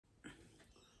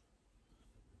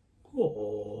Oh.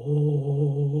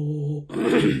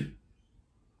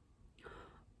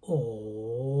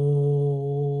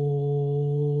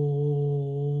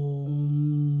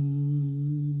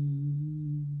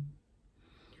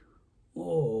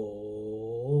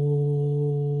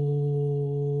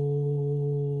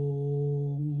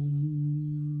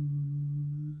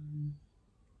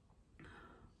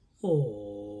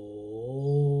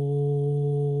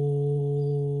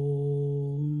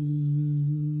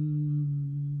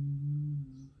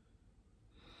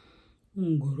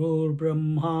 Gurur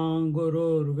Brahma,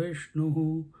 Gurur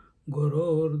Vishnu,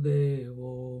 Gurur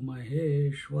Devo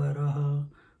Maheshwara,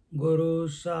 Guru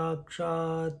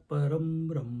Sakshat Param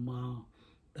Brahma,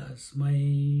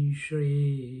 Tasmai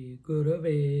Shri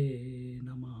Gurave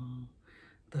Namaha,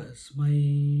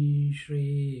 Tasmai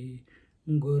Shri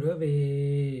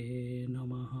Gurave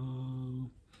Namaha,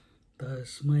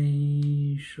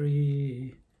 Tasmai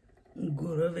Shri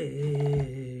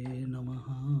Gurave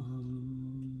Namaha.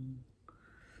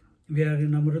 We are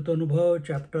in Amrutanubhava,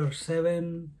 chapter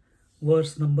 7,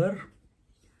 verse number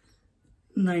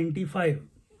 95.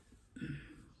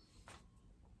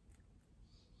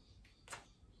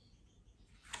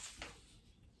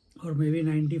 Or maybe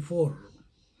 94.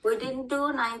 We didn't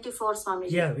do 94,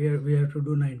 Swamiji. Yeah, we have to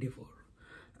do 94.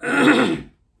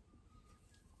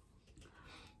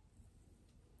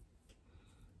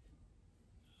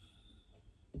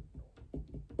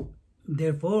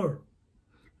 Therefore,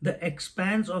 the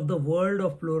expanse of the world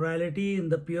of plurality in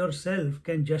the pure self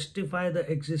can justify the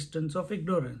existence of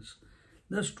ignorance.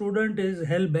 The student is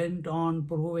hell-bent on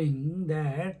proving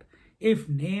that if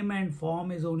name and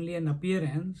form is only an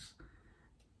appearance,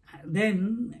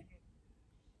 then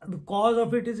the cause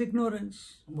of it is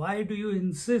ignorance. Why do you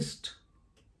insist?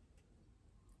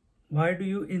 Why do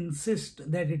you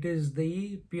insist that it is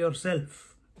the pure self?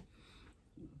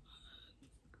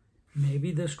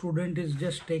 Maybe the student is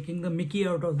just taking the mickey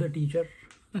out of the teacher.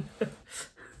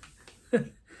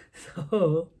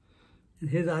 So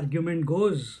his argument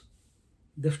goes,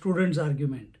 the student's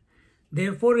argument.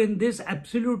 Therefore, in this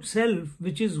absolute self,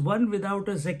 which is one without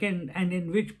a second and in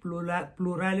which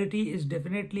plurality is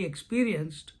definitely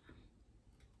experienced,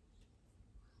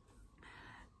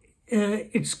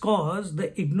 its cause,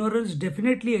 the ignorance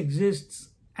definitely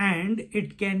exists and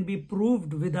it can be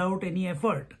proved without any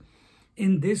effort.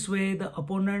 In this way, the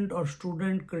opponent or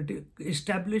student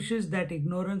establishes that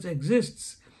ignorance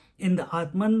exists in the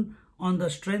Atman on the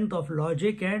strength of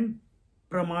logic and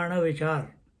pramana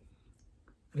vichar.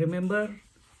 Remember,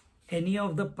 any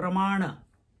of the pramana,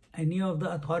 any of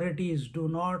the authorities do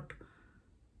not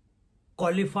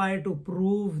qualify to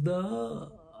prove the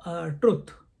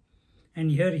truth.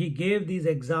 And here he gave these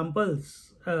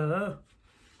examples that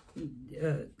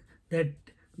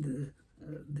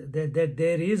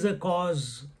there is a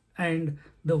cause and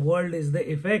the world is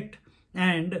the effect.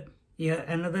 And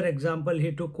another example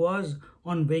he took was,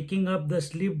 on waking up the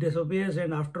sleep disappears,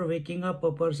 and after waking up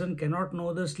a person cannot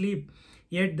know the sleep,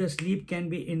 yet the sleep can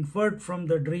be inferred from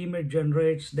the dream it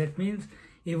generates. That means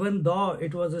even though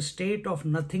it was a state of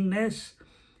nothingness,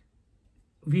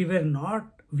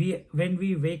 when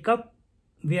we wake up,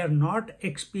 we are not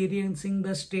experiencing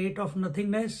the state of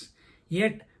nothingness,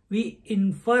 yet we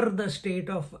infer the state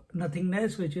of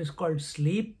nothingness, which is called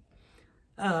sleep.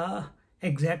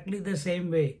 Exactly the same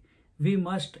way, we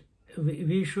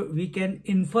can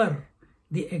infer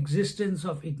the existence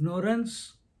of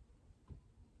ignorance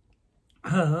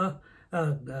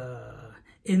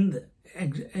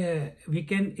we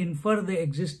can infer the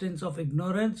existence of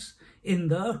ignorance in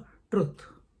the truth,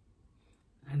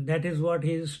 and that is what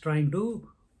he is trying to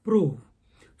prove.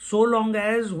 So long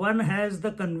as one has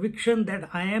the conviction that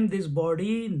I am this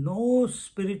body, no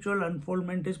spiritual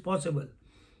unfoldment is possible.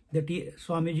 That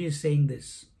Swamiji is saying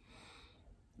this.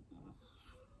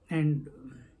 And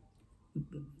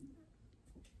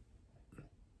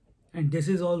this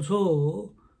is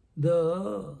also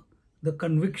the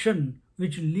conviction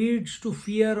which leads to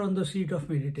fear on the seat of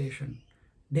meditation,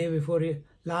 day before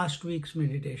last week's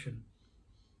meditation.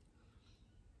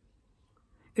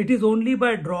 It is only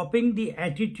by dropping the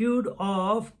attitude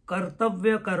of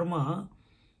kartavya karma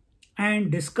and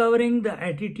discovering the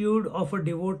attitude of a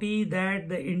devotee that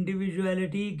the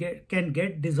individuality can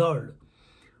get dissolved.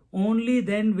 Only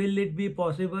then will it be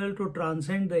possible to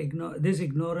transcend this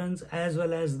ignorance as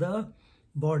well as the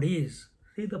bodies.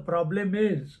 See, the problem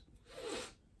is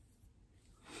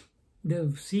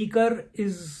the seeker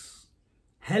is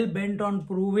hell-bent on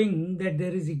proving that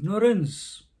there is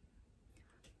ignorance.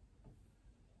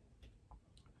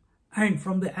 And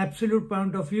from the absolute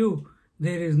point of view,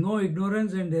 there is no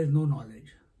ignorance and there is no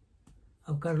knowledge.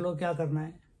 Ab kar lo, kya karna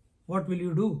hai? What will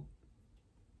you do?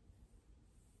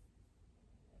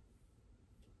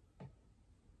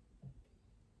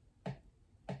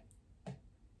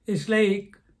 It's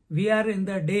like we are in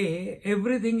the day,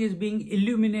 everything is being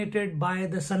illuminated by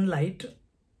the sunlight.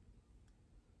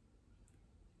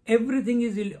 Everything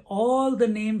is, all the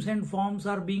names and forms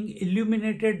are being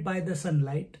illuminated by the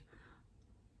sunlight.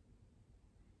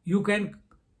 You can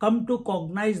come to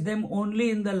cognize them only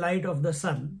in the light of the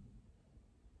sun.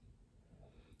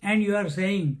 And you are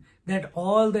saying that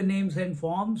all the names and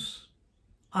forms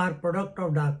are product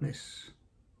of darkness.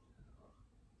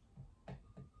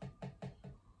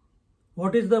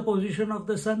 What is the position of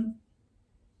the sun?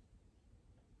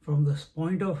 From the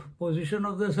point of position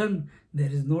of the sun, there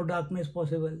is no darkness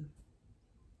possible.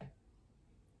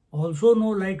 Also no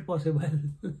light possible.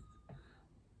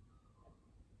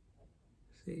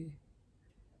 See,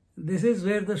 this is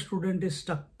where the student is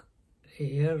stuck.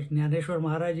 Here Jnaneshwar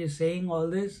Maharaj is saying all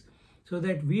this so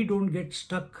that we don't get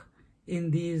stuck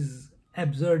in these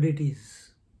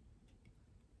absurdities.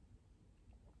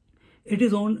 It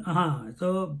is on,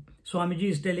 so Swamiji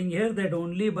is telling here that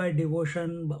only by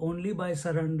devotion, only by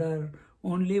surrender,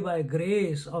 only by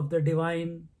grace of the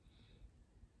divine.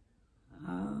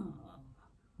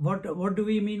 What do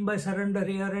we mean by surrender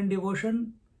here and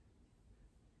devotion?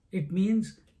 It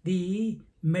means the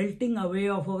melting away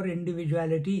of our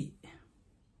individuality.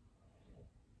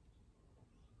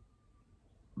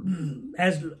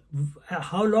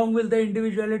 How long will the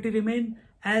individuality remain?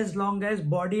 As long as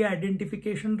body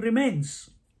identification remains.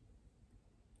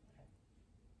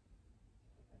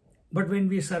 But when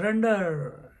we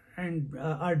surrender and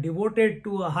are devoted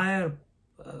to a higher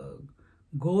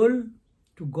goal,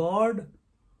 to God,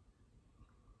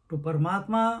 to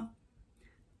Paramatma,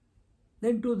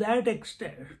 then to that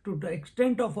extent, to the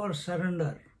extent of our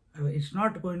surrender, it's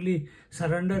not only,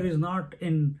 surrender is not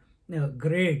in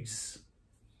grades,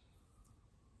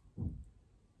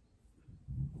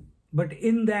 but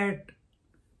in that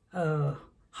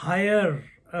higher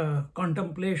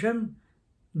contemplation,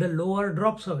 the lower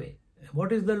drops away.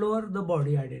 What is the lower? The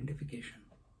body identification.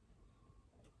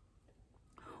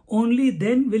 Only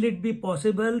then will it be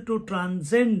possible to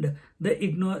transcend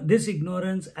this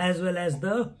ignorance as well as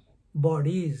the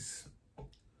bodies.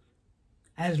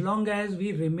 As long as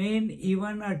we remain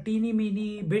even a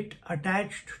teeny-meeny bit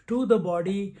attached to the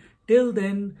body, till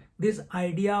then this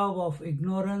idea of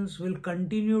ignorance will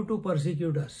continue to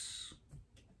persecute us.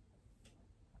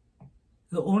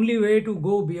 The only way to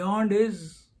go beyond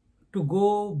is to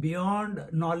go beyond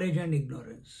knowledge and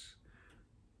ignorance,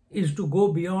 is to go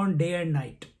beyond day and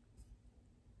night.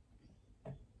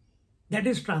 That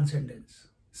is transcendence.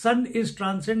 Sun is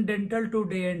transcendental to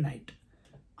day and night,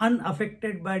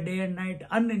 unaffected by day and night,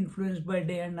 uninfluenced by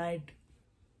day and night,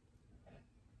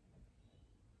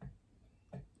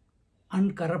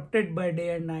 uncorrupted by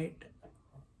day and night.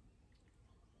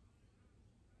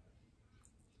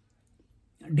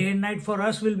 Day and night for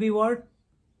us will be what?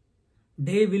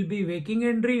 Day will be waking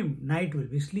and dream, night will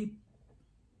be sleep.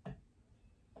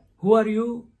 Who are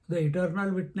you? The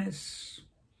eternal witness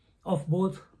of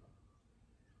both.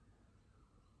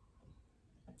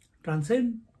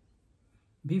 Transcend.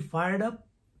 Be fired up.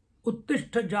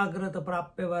 Uttishta jagrata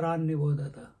prapya varan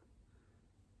nibodhata.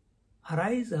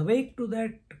 Arise, awake to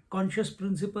that conscious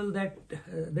principle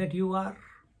that you are.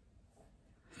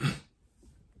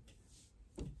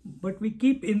 But we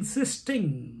keep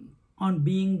insisting on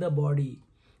being the body.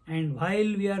 And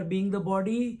while we are being the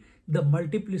body, the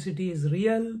multiplicity is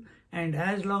real. And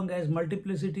as long as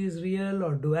multiplicity is real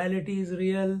or duality is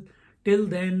real, till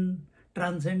then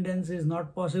transcendence is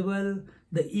not possible.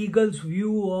 The eagle's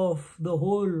view of the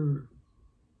whole,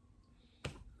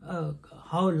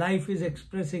 how life is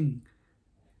expressing,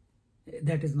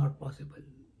 that is not possible.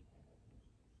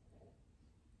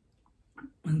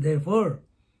 And therefore,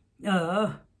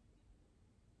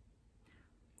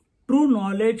 true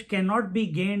knowledge cannot be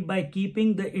gained by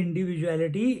keeping the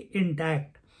individuality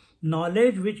intact.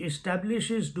 Knowledge which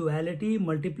establishes duality,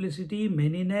 multiplicity,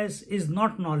 manyness is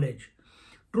not knowledge.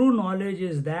 True knowledge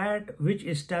is that which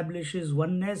establishes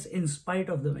oneness in spite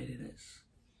of the manyness.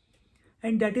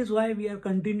 And that is why we are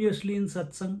continuously in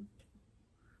satsang.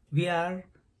 We are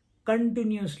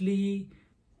continuously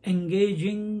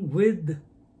engaging with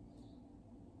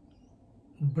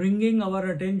bringing our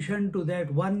attention to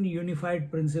that one unified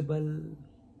principle.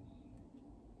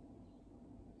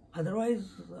 Otherwise,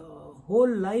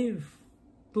 whole life,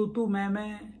 tu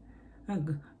main,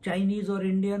 Chinese or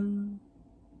Indian.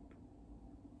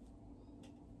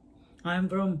 I am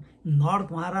from North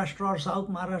Maharashtra or South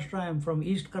Maharashtra. I am from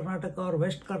East Karnataka or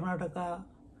West Karnataka.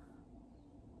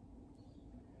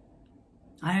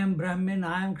 I am Brahmin,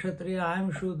 I am Kshatriya, I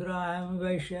am Shudra, I am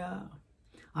Vaishya.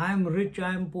 I am rich,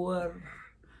 I am poor.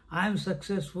 I am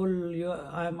successful,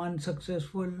 I am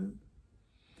unsuccessful.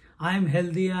 I am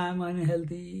healthy, I am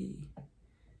unhealthy.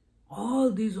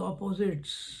 All these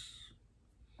opposites,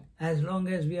 as long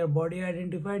as we are body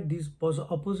identified, these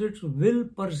opposites will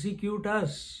persecute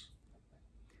us.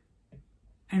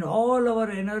 And all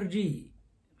our energy,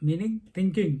 meaning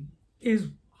thinking, is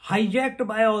hijacked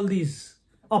by all these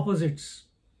opposites.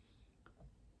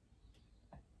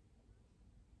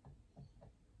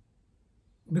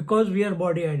 Because we are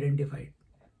body identified.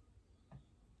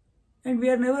 And we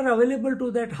are never available to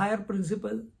that higher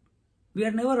principle. We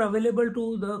are never available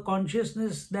to the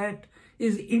consciousness that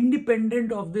is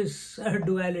independent of this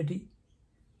duality.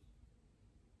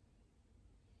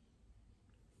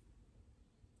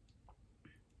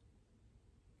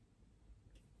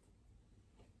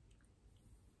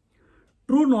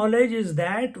 True knowledge is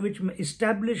that which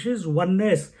establishes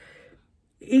oneness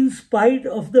in spite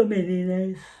of the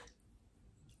manyness.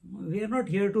 We are not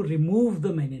here to remove the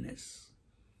manyness.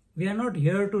 We are not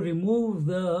here to remove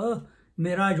the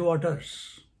mirage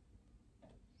waters.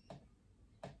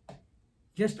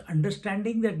 Just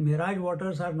understanding that mirage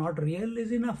waters are not real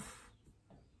is enough.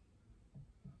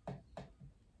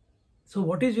 So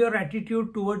what is your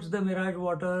attitude towards the mirage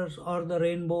waters or the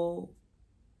rainbow?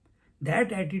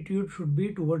 That attitude should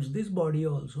be towards this body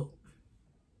also.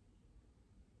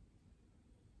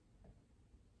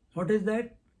 What is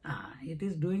that? It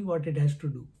is doing what it has to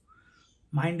do.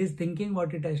 Mind is thinking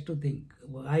what it has to think.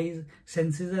 Eyes,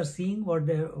 senses are seeing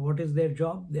what is their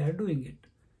job. They are doing it.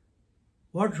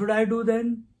 What should I do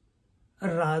then?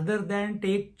 Rather than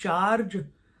take charge,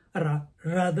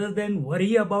 rather than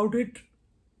worry about it,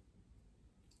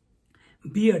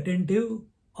 be attentive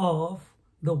of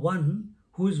the one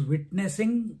who is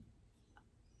witnessing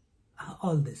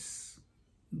all this.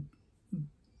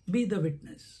 Be the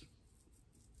witness.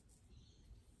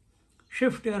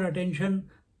 Shift your attention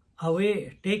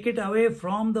away, take it away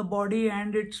from the body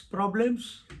and its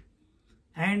problems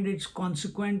and its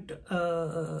consequent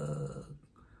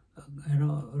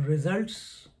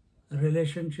results,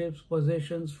 relationships,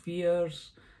 possessions,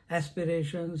 fears,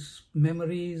 aspirations,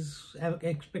 memories,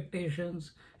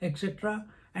 expectations, etc.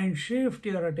 and shift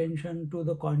your attention to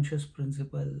the conscious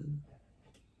principle.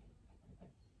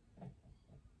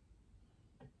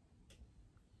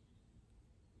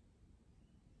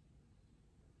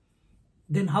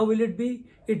 Then how will it be?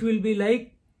 It will be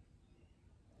like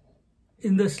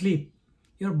in the sleep.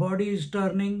 Your body is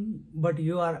turning, but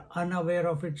you are unaware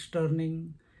of its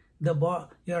turning.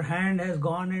 Your hand has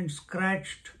gone and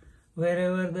scratched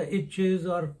wherever the itch is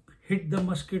or hit the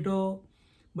mosquito,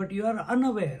 but you are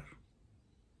unaware.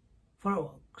 For a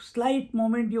slight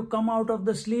moment you come out of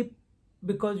the sleep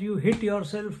because you hit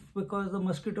yourself because the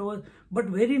mosquito was, but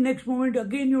very next moment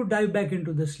again you dive back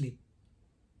into the sleep.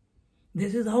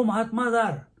 This is how Mahatmas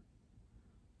are.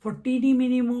 For teeny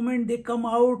mini moment they come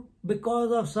out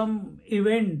because of some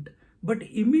event, but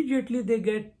immediately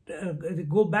they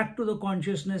go back to the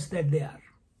consciousness that they are.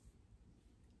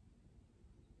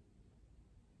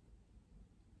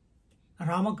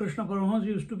 Ramakrishna Paramahansa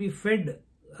used to be fed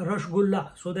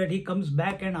Rasgulla so that he comes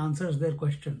back and answers their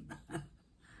question.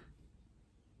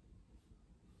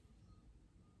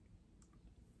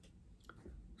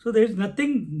 So there is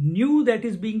nothing new that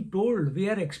is being told. We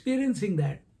are experiencing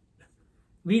that.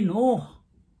 We know,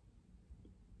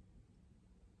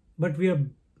 but we are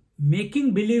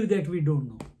making believe that we don't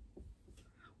know.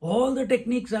 All the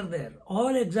techniques are there.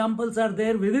 All examples are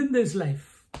there within this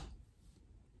life.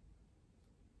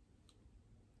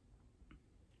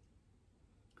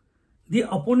 The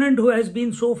opponent who has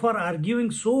been so far arguing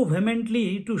so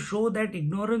vehemently to show that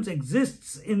ignorance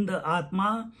exists in the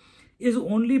Atma is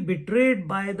only betrayed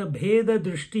by the Bheda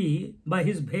Drishti, by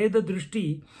his Bheda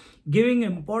Drishti, giving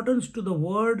importance to the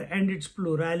world and its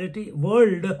plurality,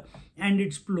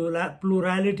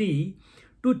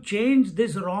 to change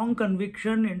this wrong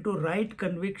conviction into right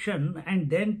conviction and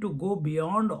then to go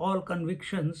beyond all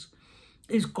convictions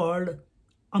is called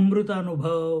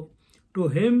Amrutanubhava. To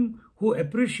him who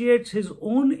appreciates his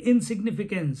own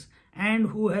insignificance and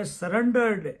who has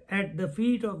surrendered at the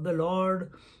feet of the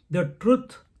Lord, the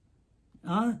truth,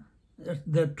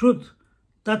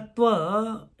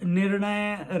 Tattva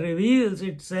Nirnaya reveals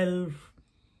itself.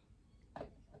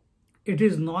 It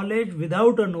is knowledge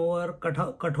without a knower,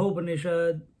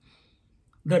 Kathopanishad.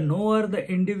 The knower, the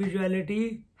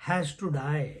individuality has to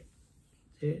die.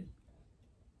 See?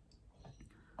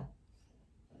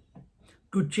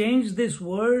 To change this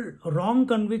world, wrong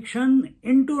conviction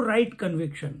into right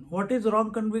conviction. What is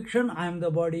wrong conviction? I am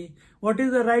the body. What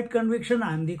is the right conviction?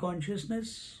 I am the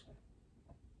consciousness.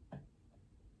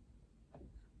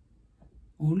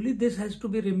 Only this has to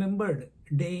be remembered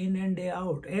day in and day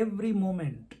out, every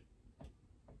moment.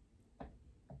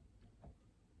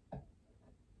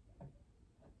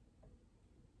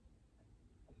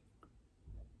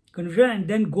 Confusion, and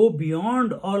then go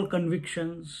beyond all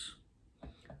convictions.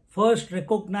 First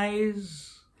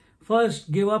recognize,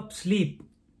 first give up sleep,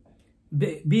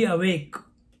 be awake.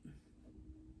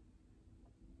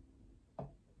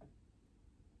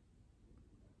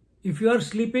 If you are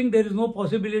sleeping, there is no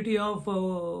possibility of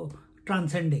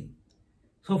transcending.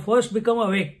 So first become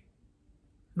awake.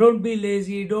 Don't be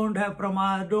lazy, don't have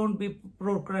pramad, don't be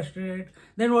procrastinate.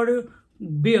 Then what do you?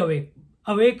 Be awake.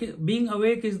 Being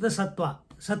awake is the sattva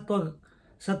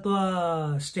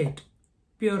state,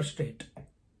 pure state.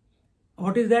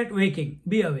 What is that? Waking.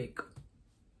 Be awake.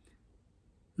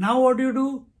 Now what do you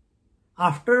do?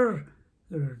 After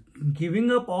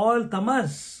giving up all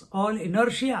tamas, all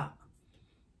inertia,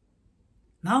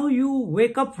 now you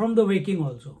wake up from the waking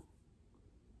also.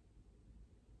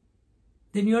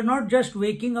 Then you are not just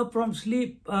waking up from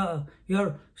sleep,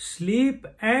 your sleep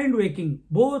and waking,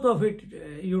 both of it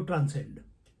you transcend.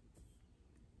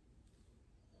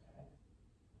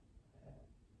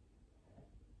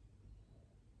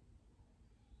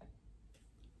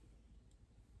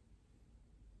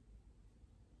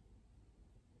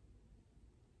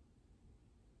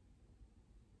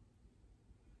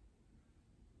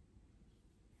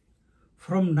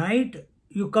 From night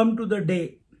you come to the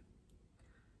day,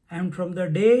 and from the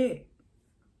day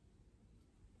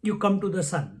you come to the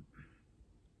sun.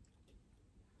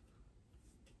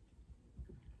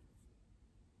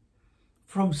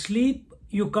 From sleep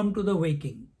you come to the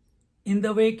waking. In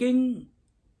the waking,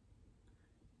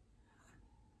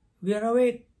 we are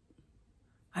awake.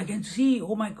 I can see,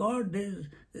 oh my God,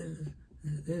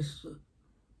 there's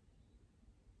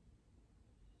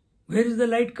where is the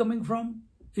light coming from?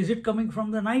 Is it coming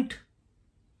from the night?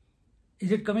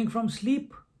 Is it coming from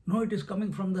sleep? No, it is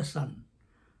coming from the sun.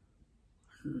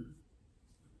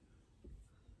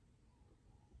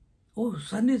 Oh,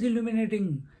 sun is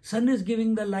illuminating. Sun is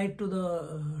giving the light to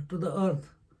the earth.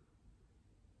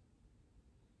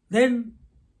 Then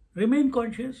remain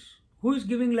conscious. Who is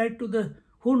giving light to the?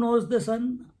 Who knows the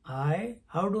sun? I.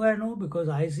 How do I know? Because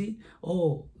I see.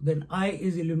 Oh, then I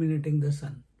is illuminating the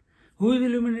sun. Who is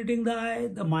illuminating the eye?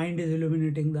 The mind is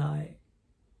illuminating the eye.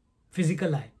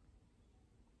 Physical eye.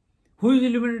 Who is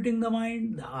illuminating the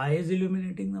mind? The eye is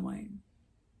illuminating the mind.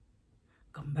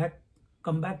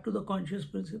 Come back to the conscious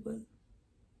principle.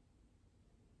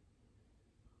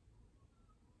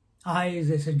 I is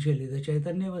essentially the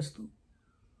Chaitanya Vastu,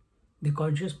 the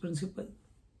conscious principle.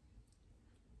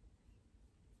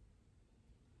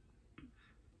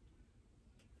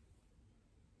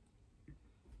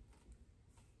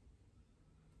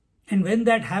 And when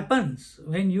that happens,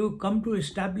 when you come to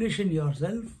establish in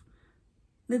yourself,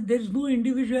 then there is no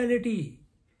individuality.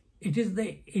 It is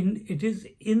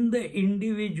in the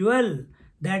individual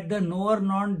that the knower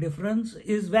non-difference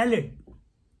is valid.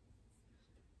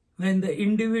 When the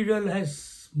individual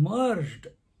has merged,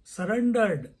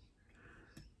 surrendered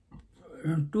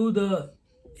to the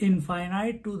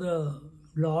infinite, to the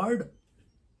Lord,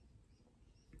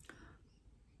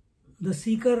 the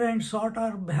seeker and sought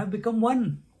have become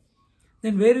one.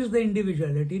 Then where is the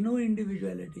individuality? No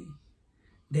individuality.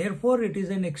 Therefore, it is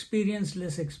an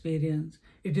experienceless experience.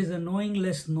 It is a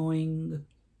knowingless knowing.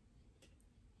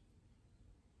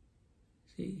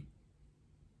 See?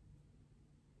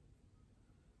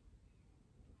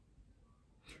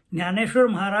 Jnaneshwar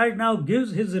Maharaj now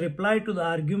gives his reply to the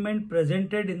argument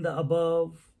presented in the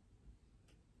above.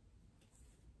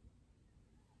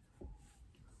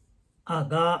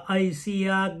 Aga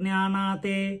aisiya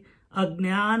jnanate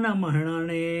ajnana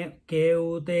mahanane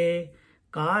keute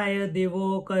kaya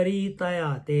divo kari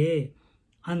tayate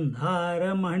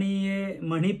andhara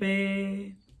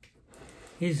manipe.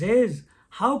 He says,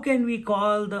 how can we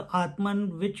call the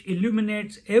Atman which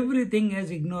illuminates everything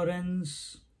as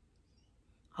ignorance?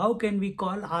 How can we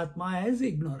call Atma as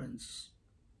ignorance?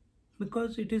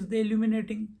 Because it is the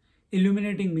illuminating.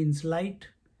 Illuminating means light.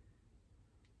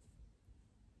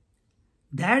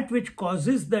 That which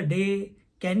causes the day,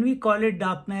 can we call it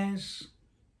darkness?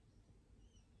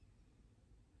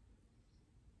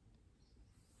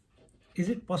 Is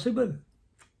it possible?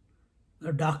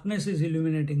 The darkness is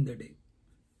illuminating the day.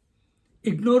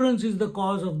 Ignorance is the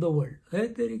cause of the world.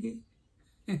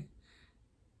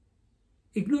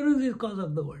 Ignorance is cause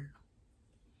of the world.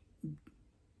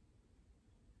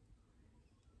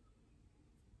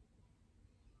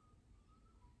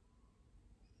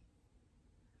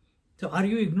 So are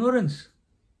you ignorance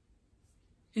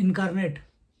incarnate,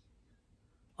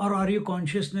 or are you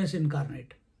consciousness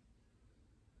incarnate?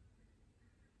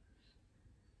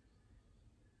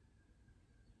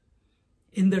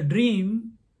 In the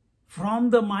dream,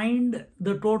 from the mind,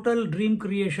 the total dream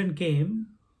creation came.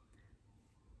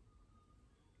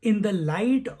 in the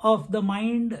light of the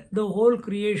mind the whole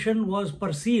creation was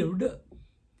perceived,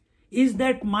 is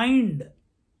that mind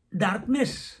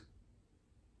darkness?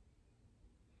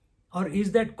 Or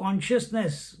is that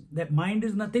consciousness, that mind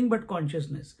is nothing but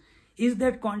consciousness, is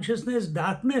that consciousness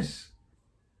darkness?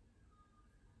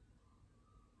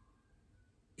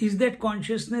 Is that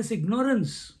consciousness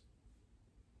ignorance?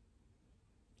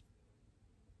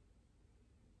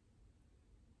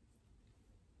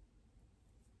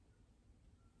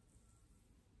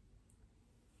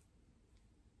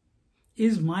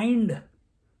 Is mind,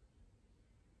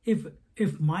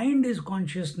 if mind is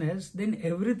consciousness, then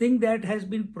everything that has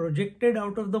been projected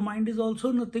out of the mind is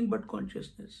also nothing but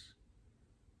consciousness.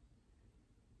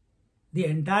 The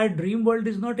entire dream world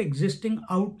is not existing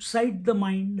outside the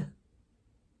mind.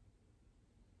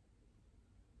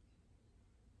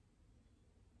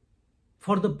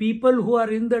 For the people who are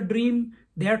in the dream,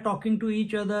 they are talking to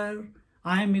each other.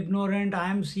 I am ignorant, I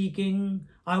am seeking,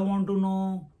 I want to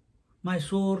know my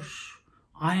source.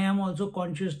 I am also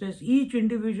consciousness. Each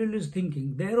individual is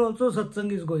thinking. There also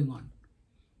satsang is going on.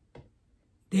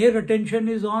 Their attention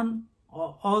is on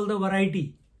all the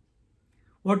variety.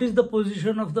 What is the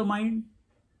position of the mind?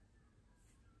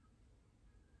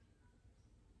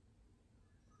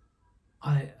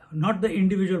 Not the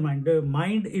individual mind, the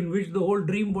mind in which the whole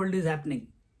dream world is happening.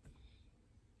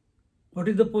 What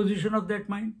is the position of that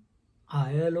mind?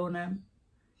 I alone am.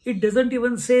 It doesn't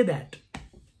even say that.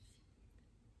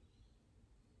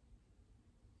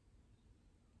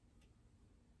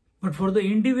 But for the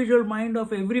individual mind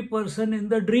of every person in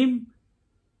the dream,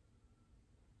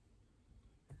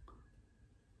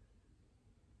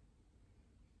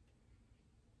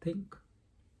 think.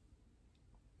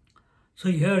 So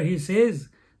here he says,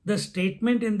 the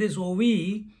statement in this OV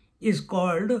is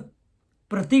called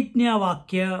Pratignya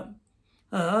Vakya.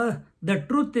 The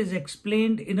truth is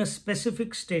explained in a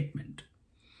specific statement.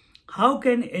 How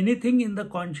can anything in the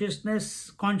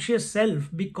conscious self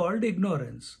be called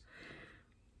ignorance?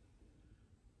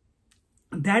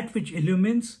 That which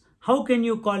illumines, how can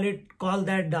you call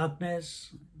that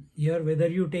darkness? Here, whether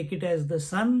you take it as the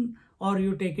sun or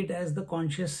you take it as the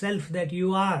conscious self that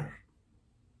you are.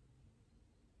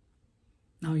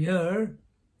 Now here,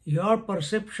 your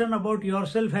perception about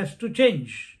yourself has to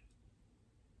change.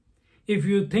 If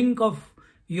you think of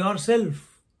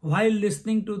yourself while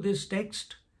listening to this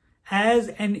text as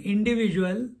an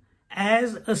individual,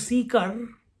 as a seeker,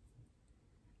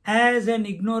 as an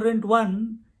ignorant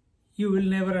one, you will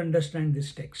never understand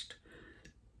this text.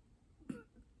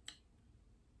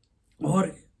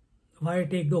 Or why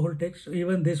take the whole text,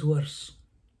 even this verse?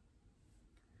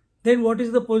 Then what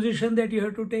is the position that you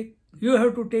have to take? You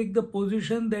have to take the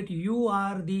position that you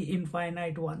are the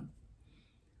infinite one.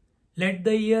 Let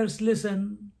the ears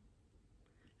listen,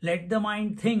 let the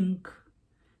mind think,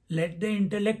 let the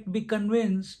intellect be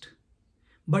convinced,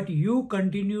 but you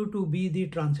continue to be the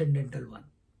transcendental one.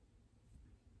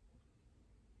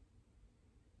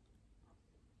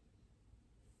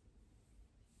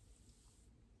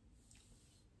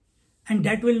 And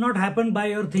that will not happen by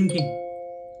your thinking.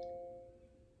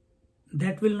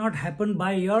 That will not happen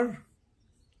by your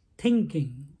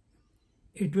thinking.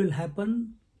 It will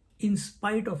happen in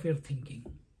spite of your thinking.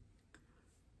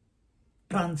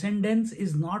 Transcendence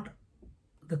is not,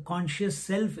 the conscious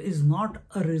self is not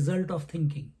a result of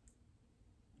thinking.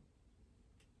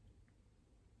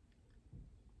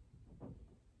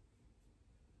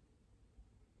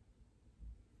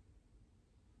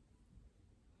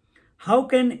 How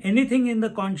can anything in the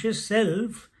conscious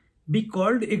self be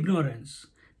called ignorance?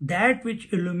 That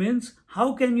which illumines,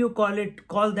 how can you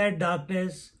call that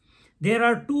darkness? There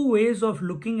are two ways of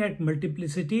looking at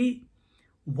multiplicity.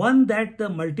 One, that the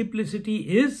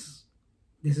multiplicity is,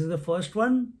 this is the first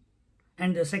one,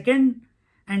 and the second,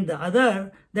 and the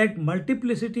other, that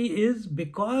multiplicity is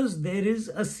because there is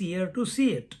a seer to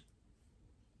see it.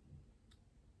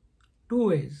 Two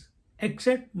ways,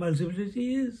 except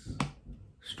multiplicity is.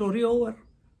 Story over.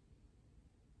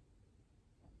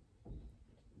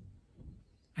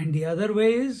 And the other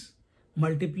way is,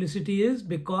 multiplicity is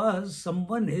because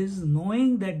someone is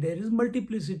knowing that there is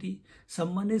multiplicity.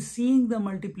 Someone is seeing the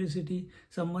multiplicity.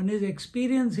 Someone is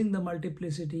experiencing the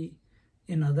multiplicity.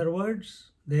 In other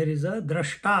words, there is a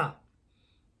drashta.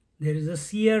 There is a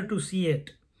seer to see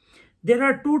it. There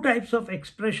are two types of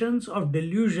expressions of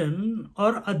delusion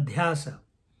or adhyasa.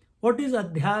 What is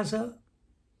adhyasa?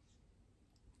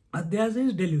 Adhyasa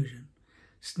is delusion.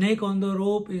 Snake on the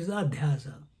rope is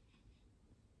adhyasa.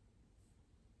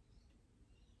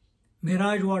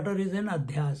 Mirage water is an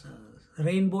adhyasa.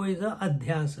 Rainbow is a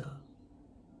adhyasa.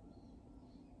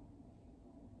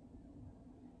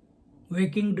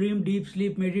 Waking dream, deep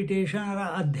sleep, meditation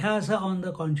are adhyasa on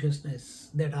the consciousness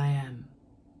that I am.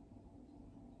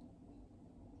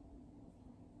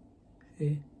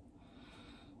 See?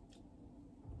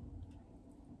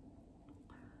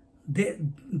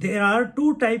 There are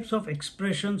two types of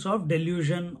expressions of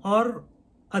delusion or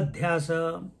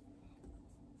adhyasa.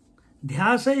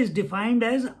 Dhyasa is defined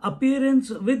as appearance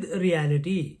with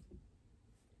reality.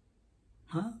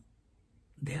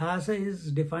 Dhyasa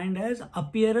is defined as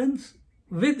appearance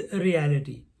with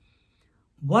reality.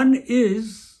 One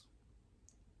is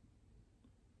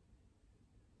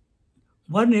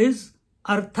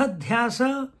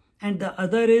arthadhyasa and the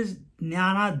other is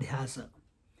jnanadhyasa.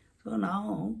 So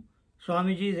now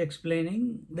Swamiji is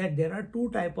explaining that there are two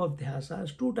types of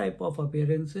dhyasas, two types of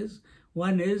appearances.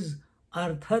 One is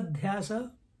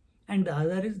arthadhyasa and the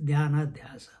other is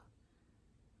jnanadhyasa.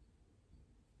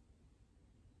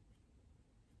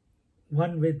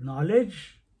 One with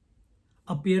knowledge,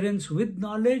 appearance with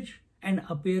knowledge, and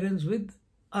appearance with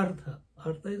artha.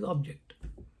 Artha is object,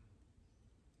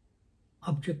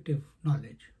 objective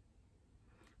knowledge.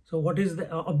 So what is the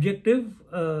objective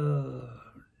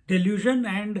delusion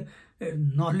and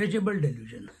knowledgeable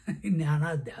delusion in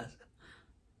jnanadhyasa?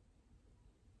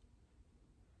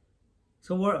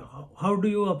 So how do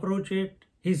you approach it?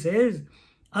 He says,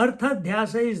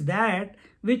 arthadhyasa is that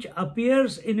which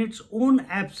appears in its own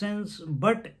absence,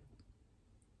 but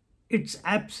its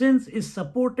absence is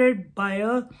supported by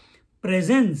a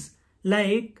presence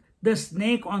like the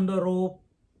snake on the rope.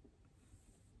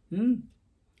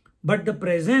 But the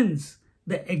presence,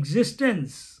 the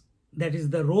existence, that is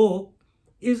the rope,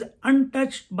 is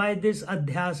untouched by this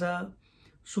adhyasa,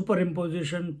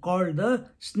 superimposition called the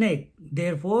snake.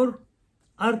 Therefore,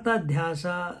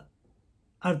 arthadhyasa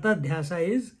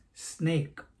is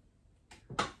snake.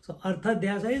 So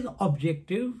arthadhyasa is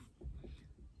objective,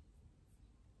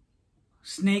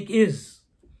 snake is,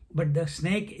 but the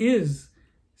snake is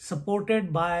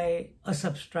supported by a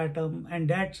substratum, and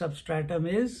that substratum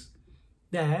is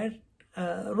that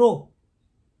rope.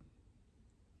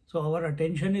 So our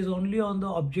attention is only on the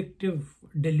objective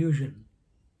delusion.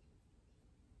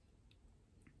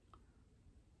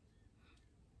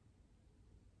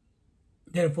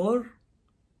 Therefore,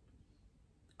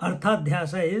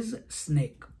 arthadhyasa is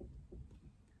snake.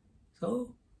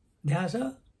 So,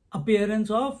 dhyasa,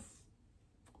 appearance of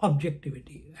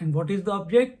objectivity. And what is the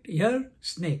object? Here,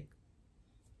 snake.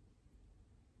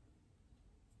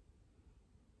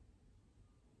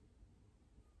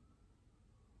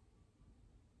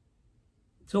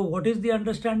 So, what is the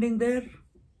understanding there?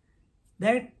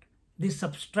 That the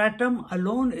substratum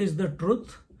alone is the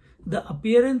truth. The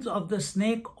appearance of the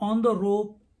snake on the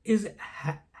rope is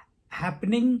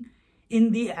happening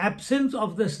in the absence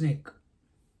of the snake.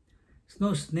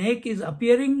 No snake is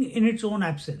appearing in its own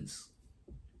absence.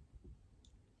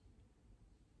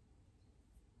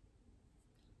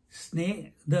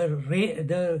 Snake,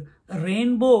 the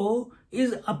rainbow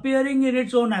is appearing in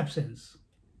its own absence.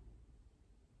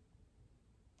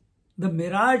 The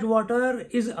mirage water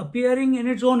is appearing in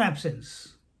its own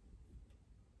absence.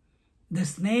 The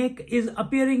snake is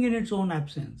appearing in its own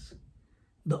absence.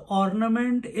 The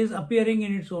ornament is appearing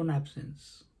in its own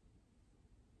absence.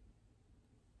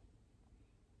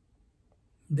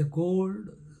 The gold,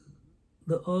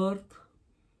 the earth,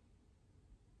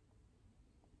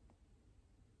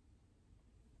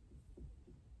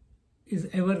 is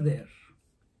ever there.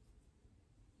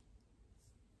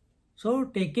 So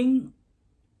taking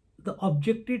the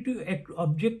objectivity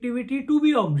to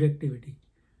be objectivity.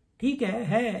 ठीक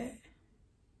है.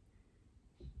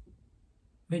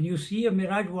 When you see a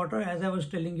mirage water, as I was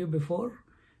telling you before,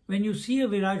 when you see a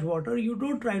mirage water, you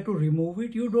don't try to remove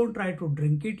it, you don't try to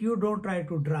drink it, you don't try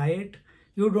to dry it,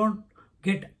 you don't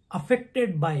get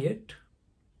affected by it,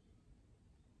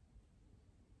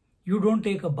 you don't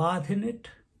take a bath in it.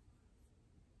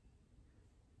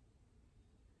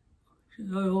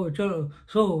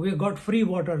 So we got free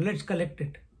water, let's collect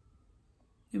it.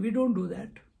 We don't do that.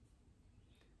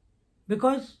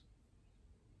 Because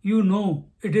you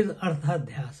know it is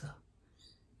arthadhyasa,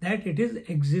 that it is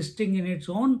existing in its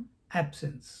own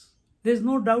absence. There is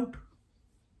no doubt.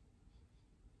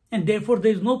 And therefore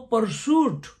there is no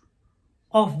pursuit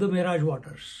of the mirage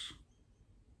waters.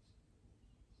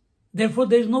 Therefore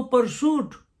there is no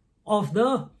pursuit of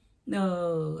the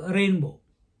rainbow.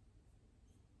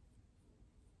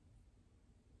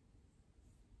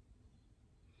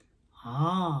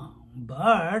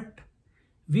 But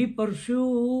we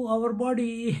pursue our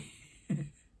body.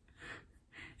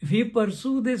 We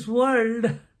pursue this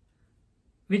world,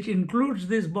 which includes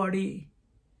this body.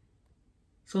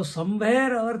 So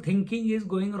somewhere our thinking is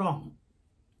going wrong.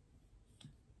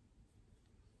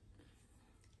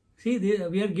 See,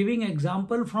 we are giving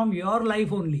example from your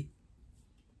life only.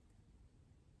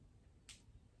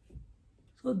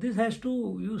 So this has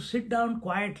to, you sit down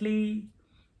quietly,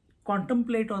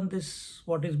 contemplate on this,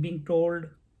 what is being told,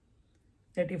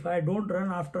 that if I don't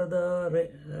run after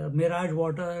the mirage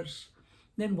waters,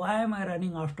 then why am I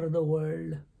running after the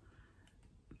world?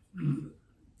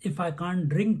 If I can't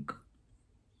drink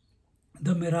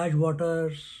the mirage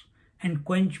waters and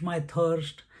quench my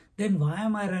thirst, then why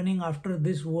am I running after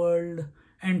this world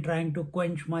and trying to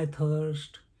quench my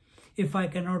thirst? If I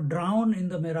cannot drown in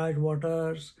the mirage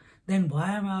waters, then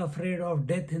why am I afraid of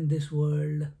death in this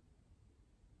world?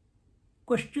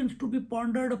 Questions to be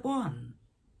pondered upon.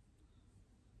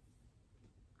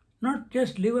 Not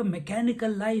just live a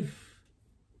mechanical life.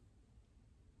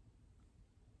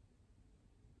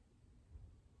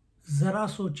 Zara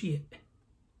sochiye.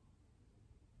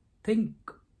 Think,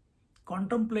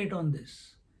 contemplate on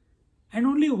this. And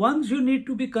only once you need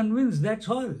to be convinced, that's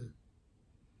all.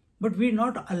 But we're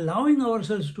not allowing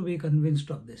ourselves to be convinced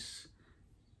of this.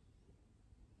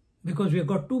 Because we've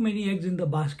got too many eggs in the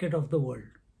basket of the world.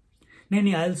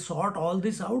 Nani, I'll sort all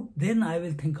this out, then I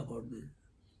will think about this,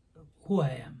 who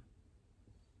I am.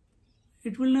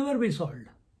 It will never be solved.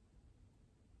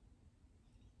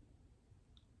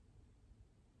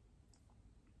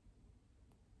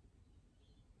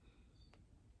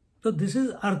 So this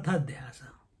is Arthadhyasa.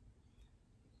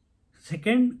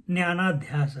 Second,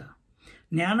 Jnanadhyasa.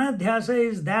 Jnanadhyasa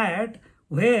is that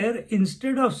where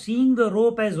instead of seeing the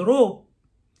rope as rope,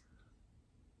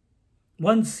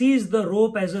 one sees the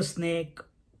rope as a snake.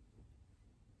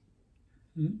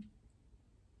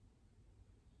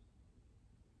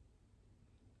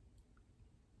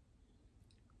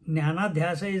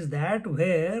 Jnanadhyasa is that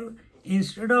where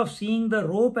instead of seeing the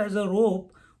rope as a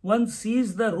rope, one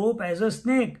sees the rope as a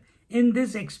snake. In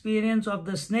this experience of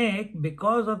the snake,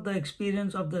 because of the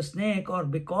experience of the snake or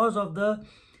because of the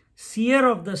seer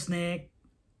of the snake,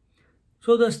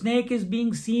 so the snake is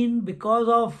being seen because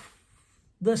of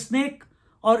the snake,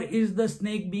 or is the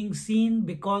snake being seen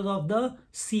because of the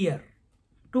seer?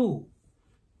 Two.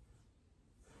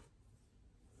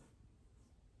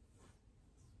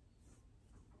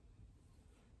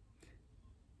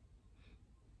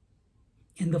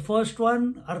 In the first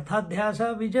one,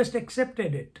 Arthadhyasa, we just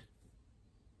accepted it.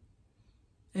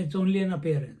 It's only an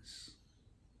appearance.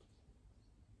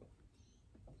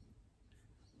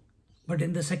 But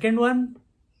in the second one,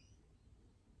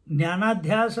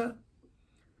 Jnanadhyasa,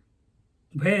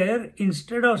 where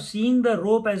instead of seeing the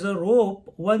rope as a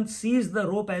rope, one sees the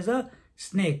rope as a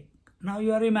snake. Now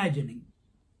you are imagining.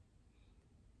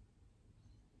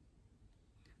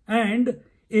 And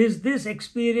is this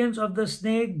experience of the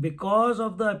snake because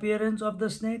of the appearance of the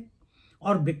snake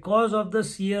or because of the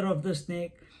seer of the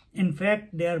snake? In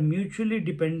fact, they are mutually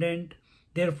dependent.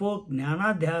 Therefore,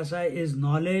 Jnanadhyasa is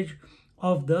knowledge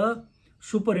of the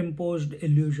superimposed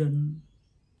illusion.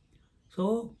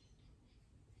 So,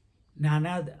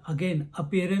 Jnana, again,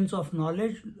 appearance of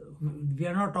knowledge. We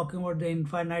are not talking about the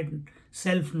infinite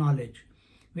self-knowledge.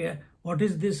 What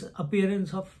is this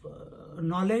appearance of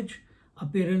knowledge?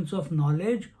 Appearance of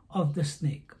knowledge of the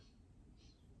snake.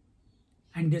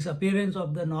 And this appearance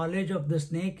of the knowledge of the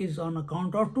snake is on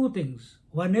account of two things.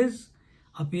 One is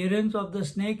appearance of the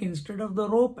snake instead of the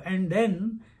rope, and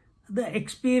then the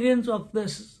experience of the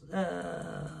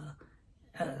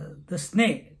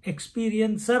snake,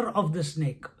 experiencer of the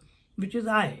snake, which is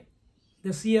I,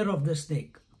 the seer of the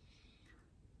snake.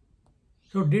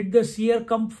 So did the seer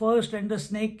come first and the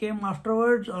snake came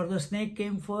afterwards, or the snake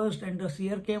came first and the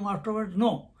seer came afterwards?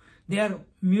 No, they are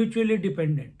mutually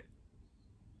dependent.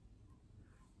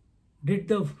 Did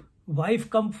the wife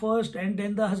come first and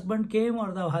then the husband came,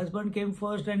 or the husband came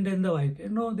first and then the wife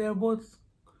came? No, they are both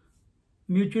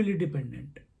mutually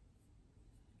dependent.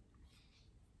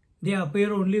 They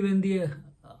appear only when the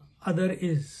other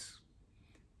is.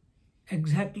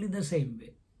 Exactly the same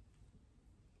way.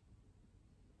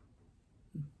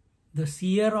 The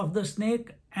seer of the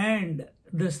snake and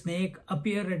the snake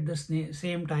appear at the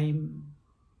same time.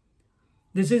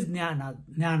 This is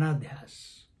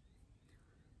Jnanadhyas.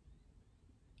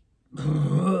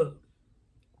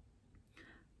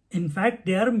 In fact,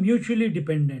 they are mutually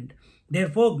dependent.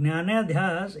 Therefore,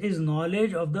 Jnanadhyas is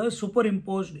knowledge of the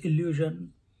superimposed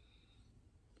illusion.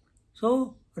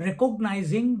 So,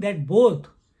 recognizing that both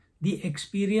the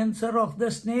experiencer of the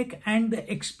snake and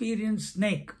the experienced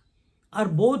snake are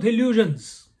both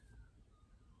illusions.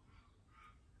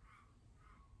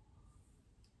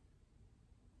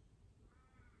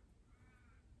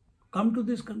 Come to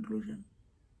this conclusion.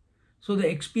 So the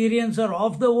experiencer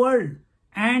of the world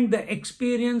and the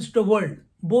experienced world,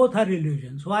 both are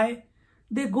illusions. Why?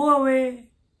 they go away.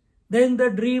 Then the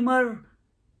dreamer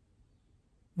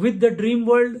with the dream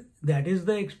world, that is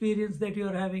the experience that you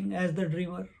are having as the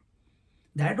dreamer,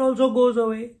 that also goes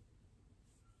away.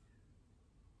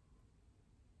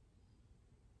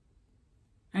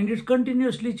 And it's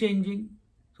continuously changing.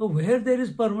 So where there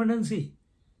is permanency,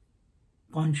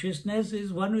 consciousness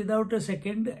is one without a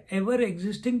second ever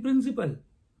existing principle.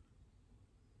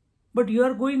 But you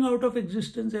are going out of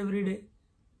existence every day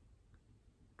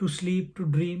to sleep, to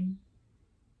dream.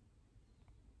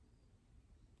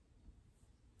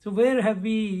 So where have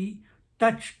we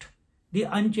touched the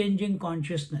unchanging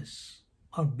consciousness,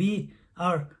 or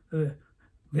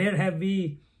where have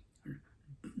we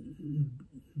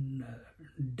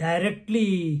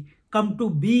directly come to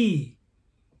be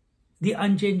the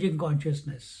unchanging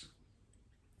consciousness?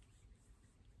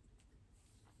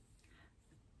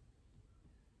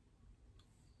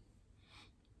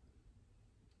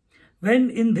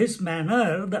 When in this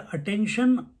manner the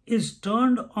attention is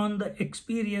turned on the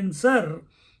experiencer,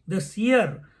 the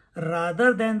seer,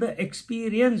 rather than the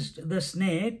experienced, the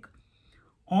snake,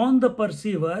 on the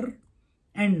perceiver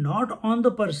and not on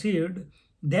the perceived,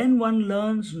 then one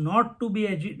learns not to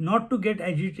get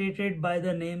agitated by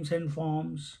the names and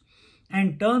forms,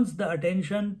 and turns the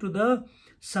attention to the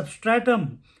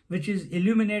substratum, which is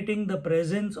illuminating the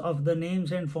presence of the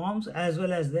names and forms as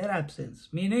well as their absence.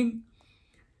 Meaning,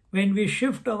 when we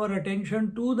shift our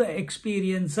attention to the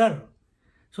experiencer,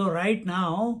 so right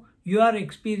now you are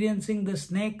experiencing the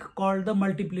snake called the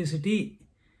multiplicity.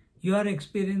 You are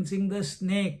experiencing the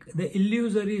snake, the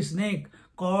illusory snake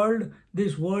called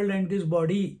this world and this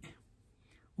body.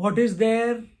 What is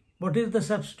there? What is the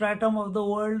substratum of the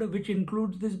world which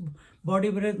includes this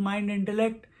body, breath, mind,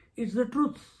 intellect? It's the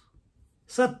truth,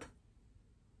 Sat.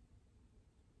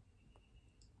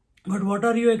 But what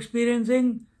are you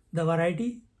experiencing? The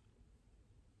variety.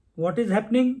 What is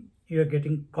happening? You are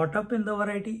getting caught up in the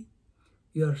variety.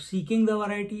 You are seeking the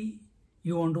variety.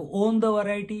 You want to own the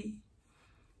variety.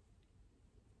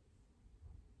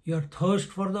 Your thirst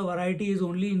for the variety is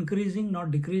only increasing,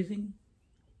 not decreasing.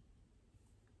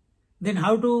 Then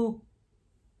how to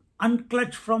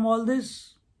unclutch from all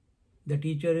this? The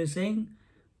teacher is saying,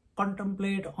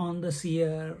 contemplate on the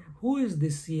seer. Who is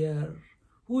this seer?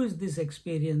 Who is this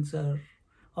experiencer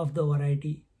of the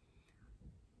variety?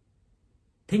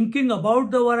 Thinking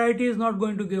about the variety is not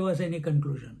going to give us any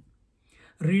conclusion.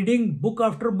 Reading book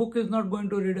after book is not going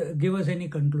to give us any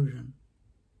conclusion.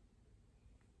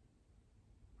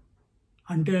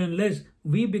 Until and unless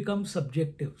we become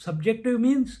subjective. Subjective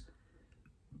means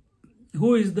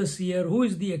who is the seer, who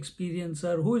is the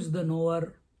experiencer, who is the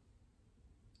knower.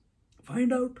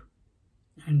 Find out.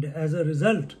 And as a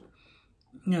result,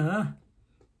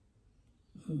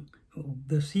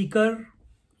 the seeker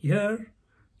here,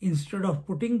 instead of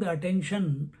putting the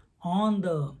attention on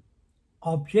the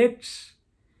objects,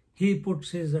 he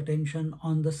puts his attention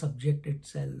on the subject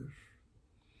itself.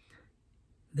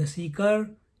 The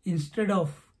seeker, instead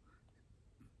of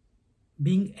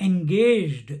being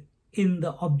engaged in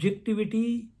the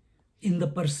objectivity, in the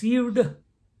perceived,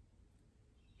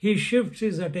 he shifts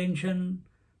his attention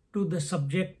to the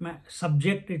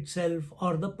subject itself,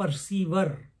 or the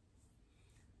perceiver,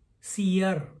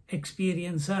 seer,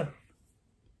 experiencer.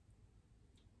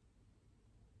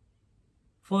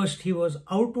 First he was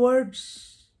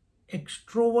outwards,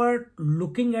 extrovert,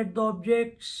 looking at the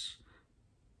objects.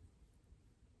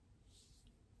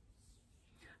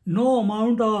 No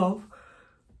amount of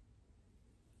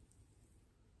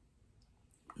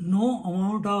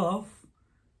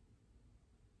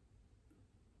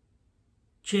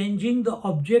changing the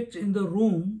objects in the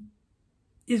room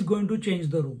is going to change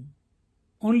the room.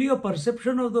 Only a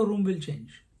perception of the room will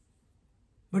change,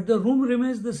 but the room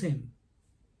remains the same.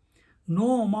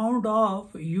 No amount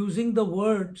of using the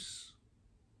words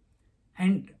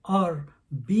and or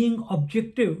being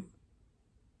objective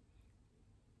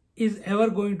is ever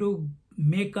going to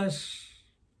make us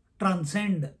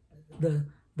transcend the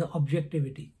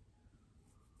objectivity.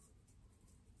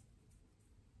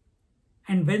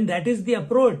 And when that is the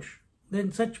approach,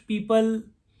 then such people,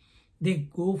 they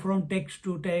go from text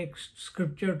to text,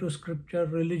 scripture to scripture,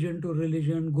 religion to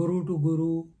religion, guru to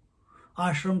guru,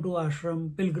 ashram to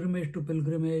ashram, pilgrimage to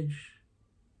pilgrimage.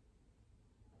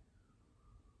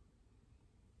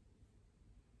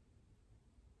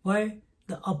 Why?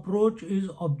 The approach is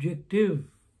objective.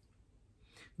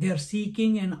 They are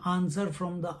seeking an answer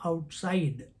from the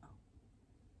outside.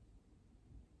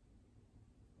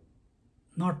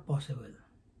 Not possible.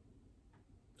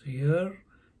 So here,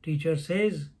 teacher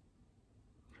says,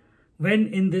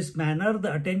 When in this manner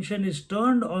the attention is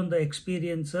turned on the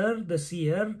experiencer, the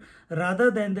seer, rather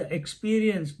than the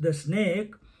experienced, the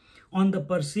snake, on the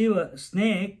perceiver,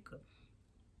 snake,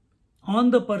 on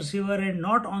the perceiver and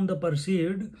not on the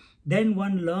perceived, then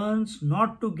one learns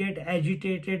not to get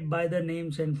agitated by the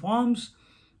names and forms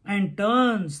and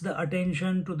turns the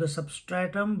attention to the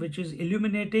substratum which is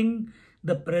illuminating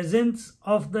the presence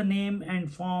of the name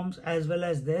and forms as well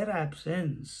as their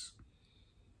absence.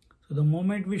 So the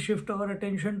moment we shift our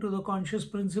attention to the conscious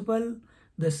principle,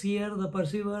 the seer, the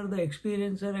perceiver, the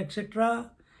experiencer,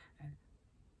 etc.,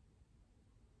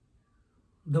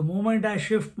 the moment I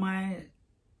shift my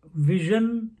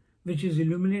vision, which is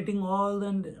illuminating all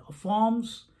the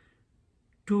forms,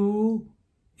 to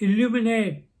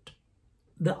illuminate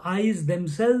the eyes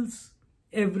themselves,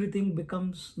 everything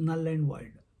becomes null and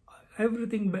void.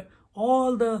 Everything,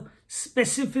 all the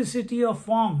specificity of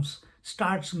forms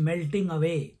starts melting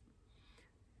away.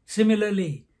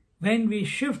 Similarly, when we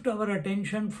shift our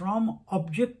attention from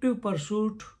objective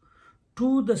pursuit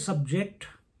to the subject,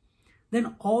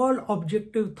 then all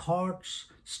objective thoughts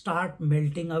start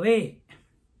melting away.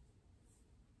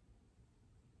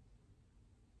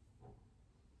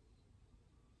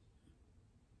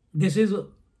 This is,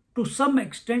 to some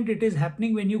extent, it is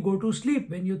happening when you go to sleep.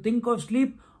 When you think of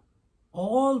sleep,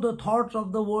 all the thoughts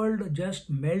of the world just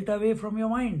melt away from your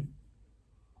mind.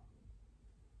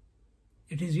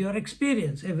 It is your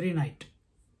experience every night.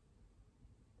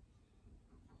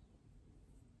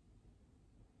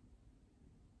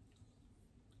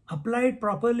 Apply it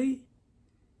properly,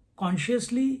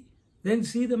 consciously, then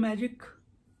see the magic.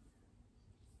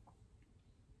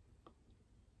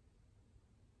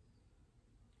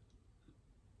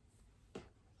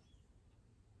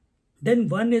 Then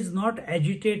one is not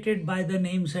agitated by the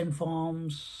names and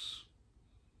forms.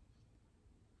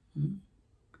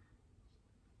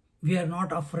 We are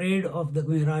not afraid of the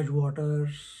mirage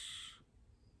waters.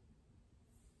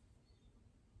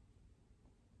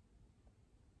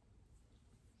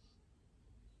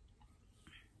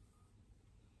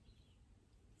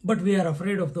 But we are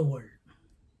afraid of the world.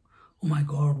 Oh my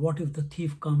God, what if the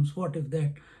thief comes? What if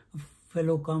that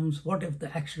fellow comes? What if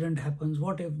the accident happens?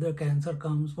 What if the cancer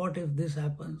comes? What if this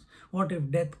happens? What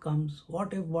if death comes?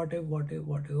 What if?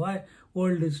 Why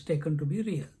world is taken to be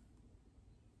real?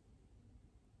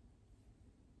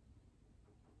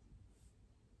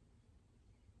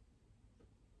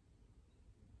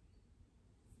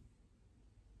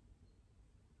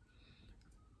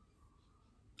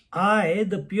 I,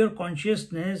 the pure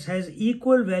consciousness, has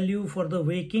equal value for the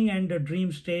waking and the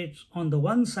dream states on the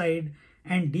one side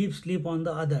and deep sleep on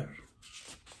the other.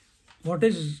 What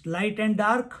is light and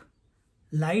dark?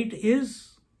 Light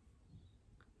is,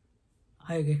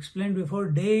 I explained before,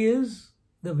 day is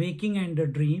the waking and the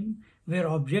dream where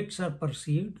objects are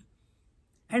perceived,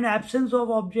 and absence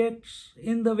of objects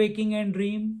in the waking and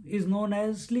dream is known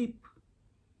as sleep.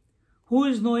 Who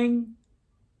is knowing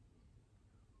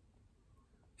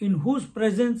in whose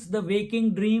presence the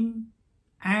waking dream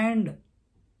and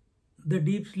the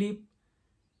deep sleep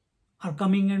are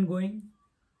coming and going?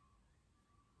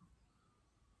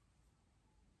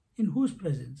 In whose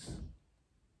presence?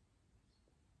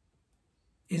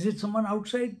 Is it someone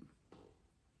outside?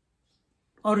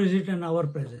 Or is it in our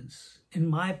presence? In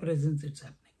my presence it's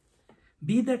happening.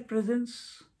 Be that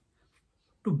presence.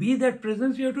 To be that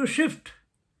presence, you have to shift.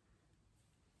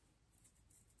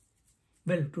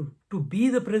 Well, to be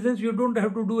the presence, you don't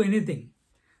have to do anything.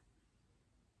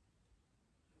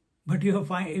 But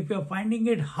if you're finding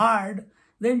it hard,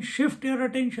 then shift your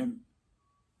attention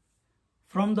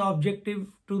from the objective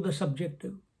to the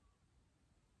subjective.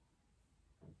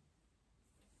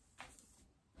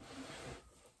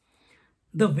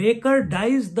 The waker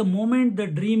dies the moment the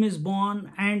dream is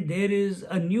born, and there is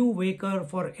a new waker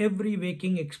for every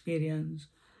waking experience.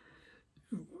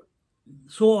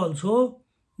 So also,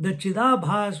 the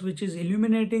Chidabhas, which is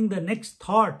illuminating the next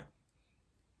thought.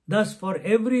 Thus, for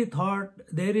every thought,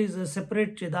 there is a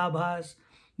separate Chidabhas,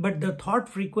 but the thought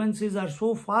frequencies are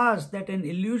so fast that an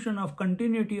illusion of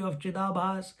continuity of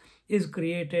Chidabhas is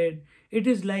created. It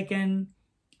is like an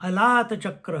Alata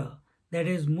Chakra, that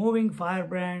is moving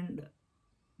firebrand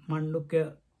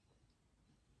Mandukya.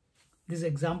 This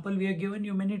example we have given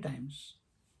you many times.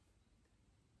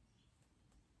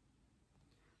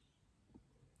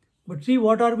 But see,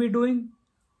 what are we doing?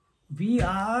 We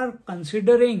are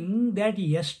considering that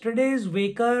yesterday's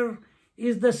waker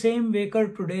is the same waker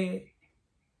today.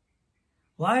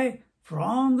 Why?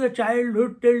 From the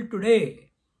childhood till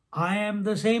today, I am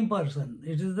the same person.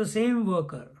 It is the same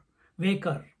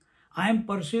waker. I am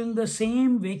pursuing the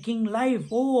same waking life.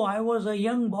 Oh, I was a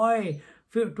young boy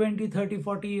 20, 30,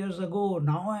 40 years ago.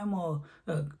 Now I'm a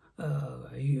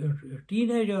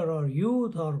teenager or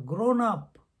youth or grown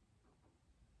up.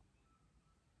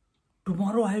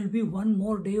 Tomorrow I'll be one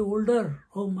more day older.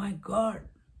 Oh my God.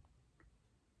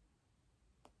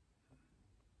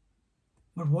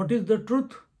 But what is the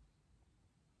truth?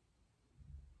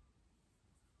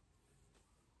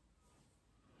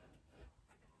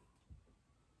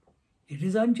 It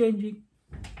is unchanging.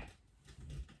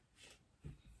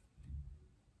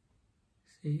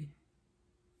 See?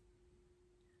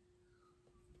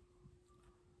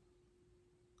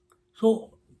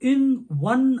 So, in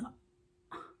one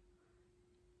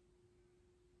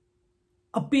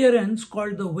appearance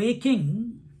called the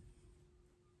waking,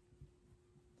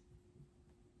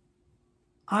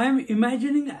 I am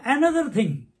imagining another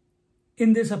thing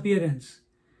in this appearance,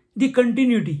 the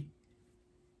continuity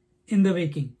in the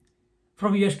waking,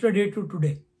 from yesterday to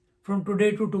today, from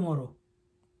today to tomorrow.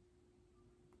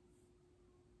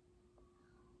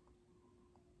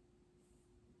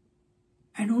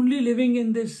 And only living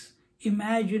in this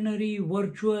imaginary,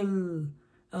 virtual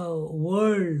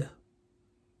world,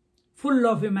 full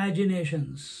of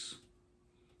imaginations.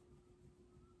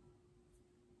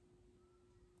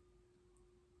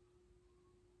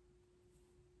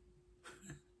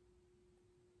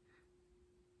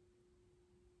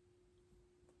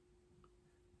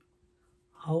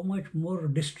 How much more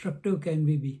destructive can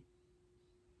we be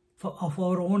of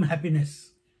our own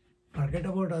happiness? Forget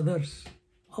about others,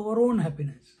 our own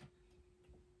happiness.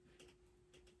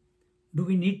 Do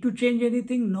we need to change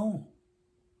anything? No.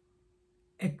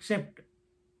 Except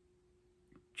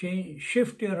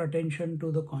shift your attention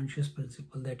to the conscious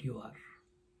principle that you are.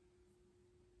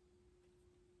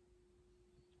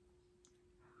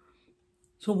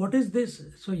 So what is this?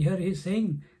 So here he is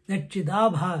saying that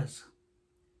Chidabhas,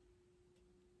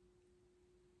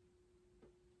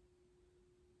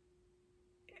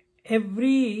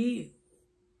 every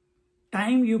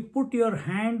time you put your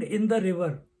hand in the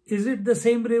river, is it the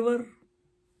same river?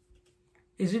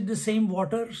 Is it the same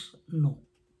waters? No.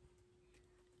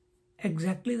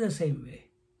 Exactly the same way.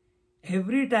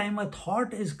 Every time a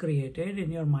thought is created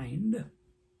in your mind,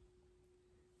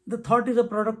 the thought is a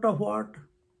product of what?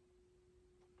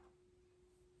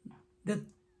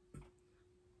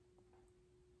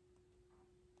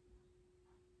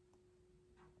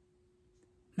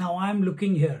 Now I am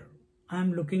looking here. I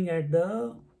am looking at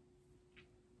the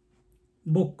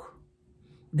book.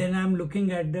 Then I am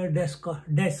looking at the desk.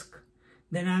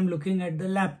 Then I am looking at the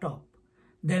laptop.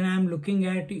 Then I am looking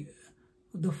at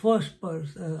the first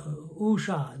person,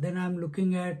 Usha. Then I am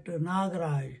looking at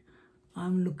Nagaraj. I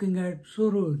am looking at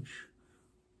Suruj.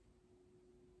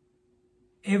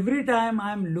 Every time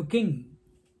I am looking,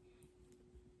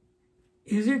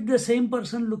 is it the same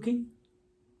person looking?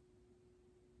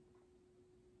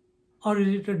 Or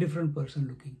is it a different person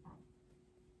looking?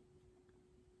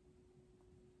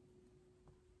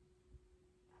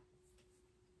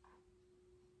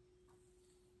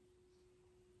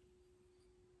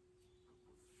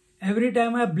 Every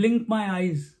time I blink my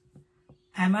eyes,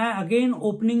 am I again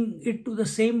opening it to the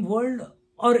same world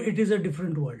or it is a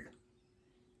different world?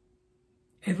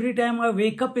 Every time I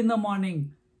wake up in the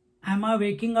morning, am I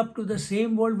waking up to the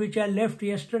same world which I left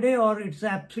yesterday or it's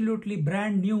absolutely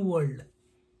brand new world?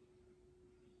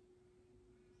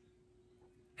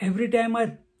 Every time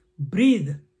I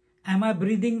breathe, am I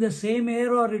breathing the same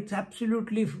air or it's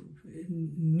absolutely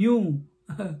new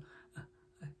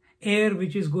air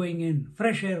which is going in,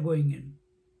 fresh air going in?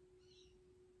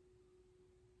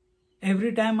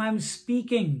 Every time I'm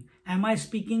speaking, am I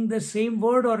speaking the same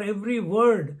word or every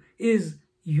word is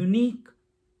unique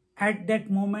at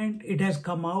that moment, it has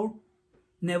come out,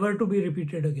 never to be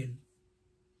repeated again?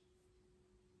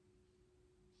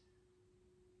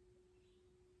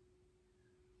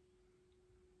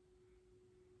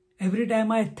 Every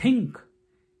time I think,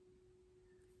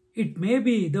 it may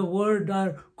be the word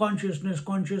or consciousness,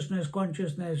 consciousness,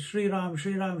 consciousness, Sri Ram,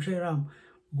 Sri Ram, Sri Ram.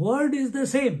 Word is the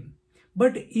same,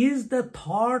 but is the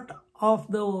thought of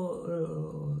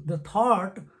the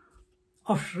thought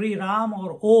of Sri Ram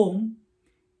or Om,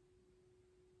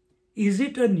 is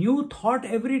it a new thought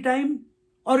every time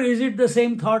or is it the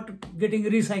same thought getting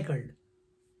recycled?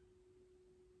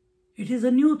 It is a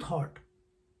new thought.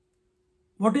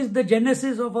 What is the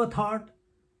genesis of a thought?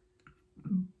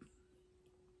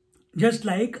 Just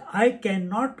like I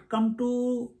cannot come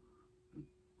to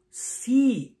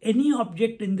see any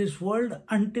object in this world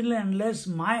until and unless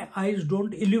my eyes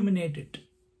don't illuminate it.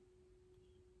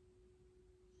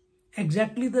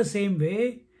 Exactly the same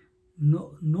way,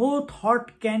 no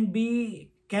thought can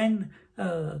be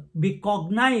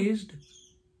cognized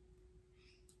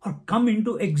or come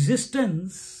into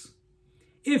existence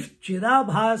if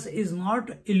Chidabhas is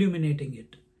not illuminating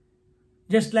it.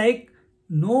 Just like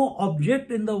no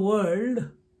object in the world,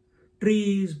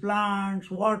 trees, plants,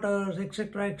 waters,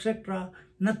 etc., etc.,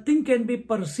 nothing can be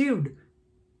perceived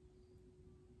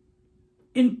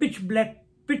in pitch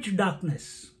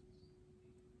darkness.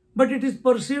 But it is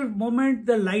perceived moment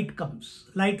the light comes,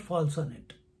 light falls on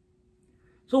it.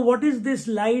 So what is this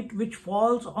light which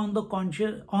falls on the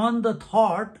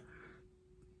thought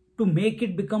to make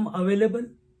it become available?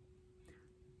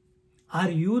 Are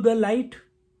you the light?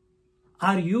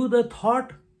 Are you the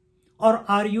thought? Or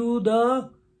are you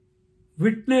the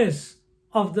witness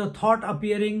of the thought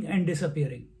appearing and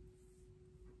disappearing?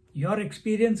 Your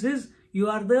experience is you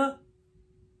are the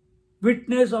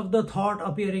witness of the thought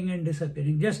appearing and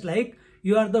disappearing, just like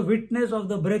you are the witness of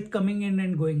the breath coming in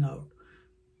and going out.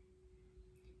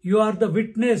 You are the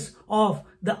witness of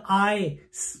the eye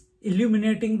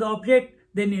illuminating the object,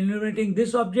 then illuminating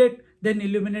this object, then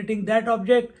illuminating that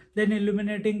object, then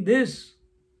illuminating this.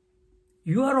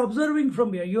 You are observing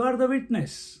from here. You are the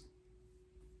witness.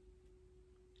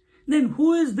 Then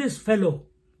who is this fellow?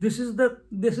 This is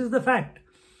the fact.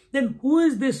 Then who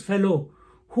is this fellow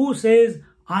who says,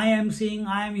 I am seeing,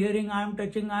 I am hearing, I am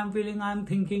touching, I am feeling, I am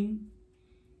thinking?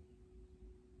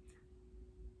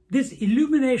 This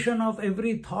illumination of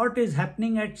every thought is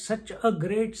happening at such a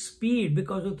great speed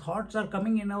because the thoughts are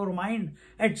coming in our mind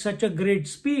at such a great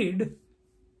speed.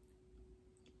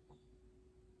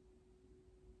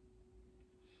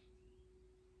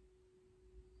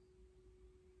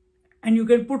 And you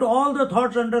can put all the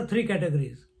thoughts under 4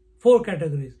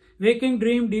 categories: waking,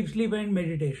 dream, deep sleep, and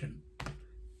meditation,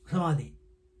 samadhi.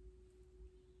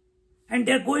 And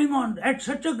they're going on at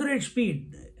such a great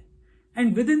speed.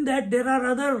 And within that, there are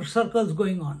other circles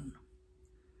going on.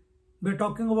 We're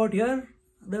talking about here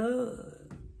the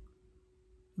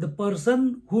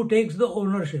person who takes the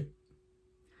ownership.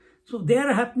 So they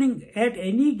are happening at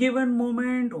any given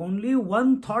moment. Only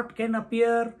one thought can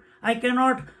appear. I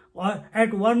cannot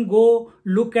at one go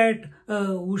look at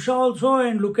Usha also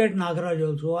and look at Nagaraj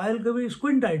also. I'll be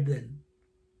squint-eyed then.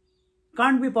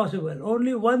 Can't be possible.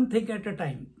 Only one thing at a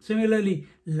time. Similarly,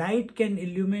 light can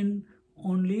illumine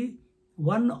only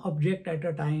one object at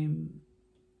a time.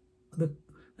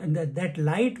 And that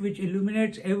light which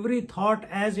illuminates every thought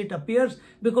as it appears,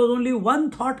 because only one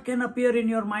thought can appear in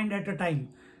your mind at a time.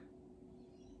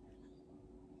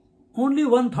 Only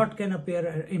one thought can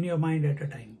appear in your mind at a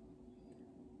time.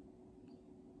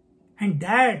 And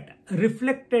that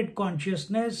reflected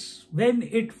consciousness, when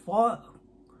it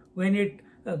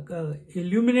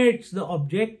illuminates the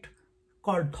object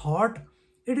called thought,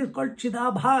 it is called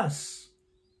Chidabhas.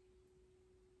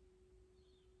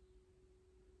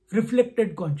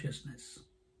 Reflected consciousness.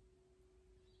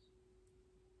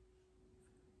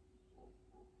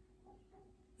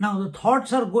 Now the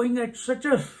thoughts are going at such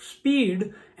a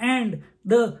speed, and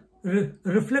the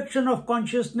reflection of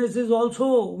consciousness is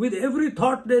also, with every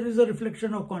thought there is a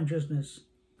reflection of consciousness.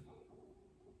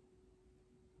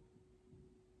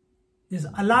 This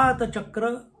Alata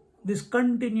Chakra, this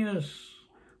continuous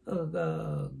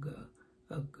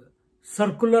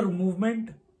circular movement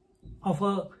of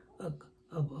a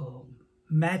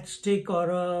matchstick or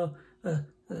a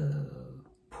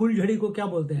फूलझड़ी को क्या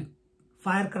बोलते हैं?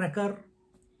 Firecracker.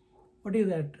 What is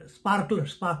that?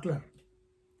 Sparkler.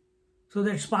 So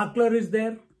that sparkler is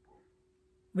there.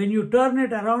 When you turn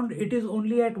it around, it is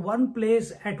only at one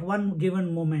place at one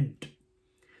given moment.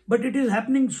 But it is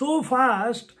happening so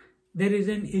fast, there is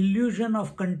an illusion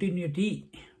of continuity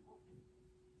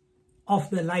of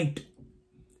the light.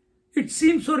 It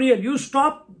seems so real. You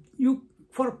stop,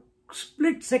 for a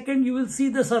split second, you will see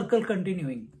the circle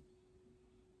continuing.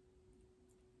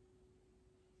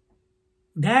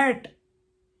 That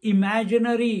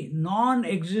imaginary,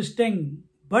 non-existing,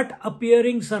 but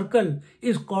appearing circle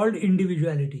is called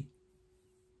individuality.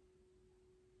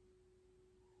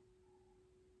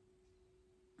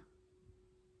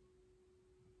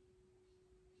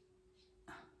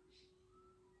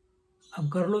 अब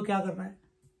कर लो क्या करना है.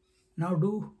 Now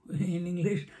do, in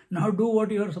English, now do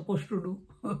what you are supposed to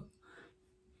do.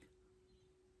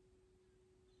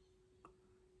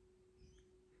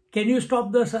 Can you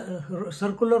stop the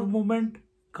circular movement?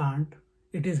 Can't.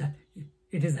 It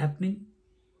is happening.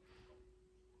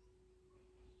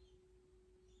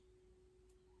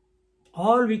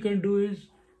 All we can do is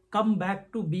come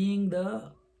back to being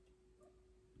the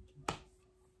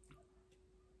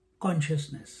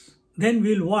consciousness. Then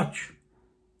we'll watch.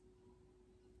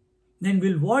 Then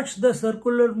we'll watch the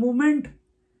circular movement,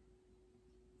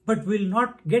 but will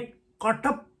not get caught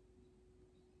up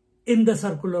in the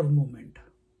circular movement.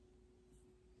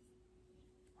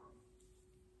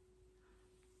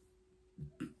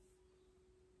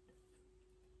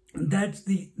 That's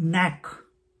the knack.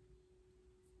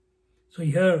 So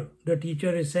here the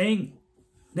teacher is saying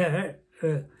that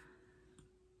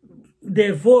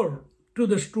therefore to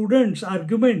the student's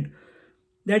argument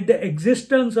that the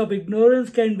existence of ignorance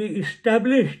can be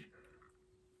established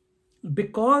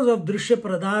because of drishya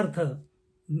pradartha,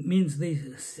 means the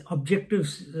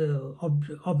objectives,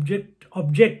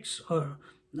 objects or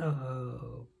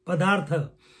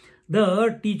padartha.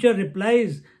 The teacher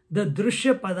replies, the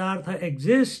drishya padartha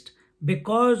exists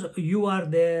because you are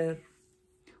there.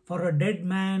 For a dead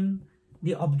man,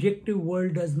 the objective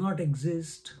world does not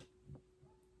exist.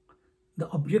 The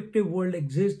objective world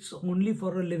exists only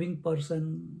for a living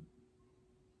person.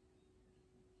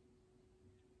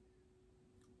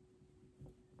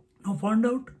 Now found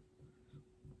out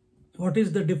what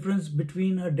is the difference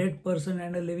between a dead person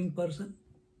and a living person?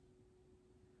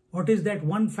 What is that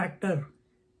one factor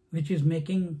which is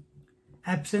making,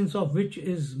 absence of which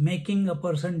is making a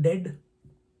person dead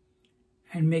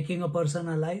and making a person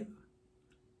alive?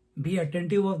 Be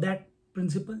attentive of that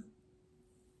principle.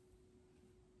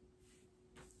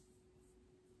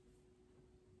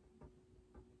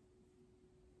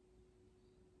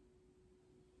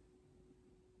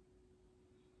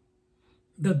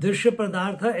 The drishya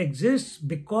padartha exists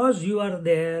because you are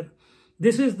there.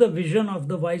 This is the vision of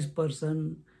the wise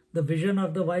person. The vision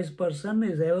of the wise person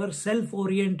is ever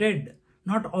self-oriented,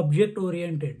 not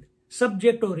object-oriented,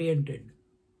 subject-oriented.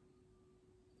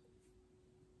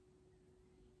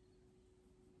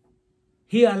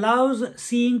 He allows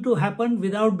seeing to happen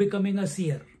without becoming a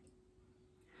seer.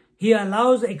 He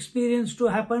allows experience to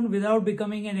happen without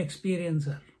becoming an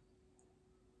experiencer,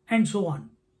 and so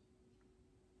on.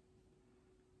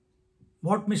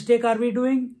 What mistake are we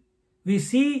doing? We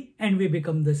see and we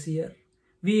become the seer.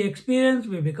 We experience,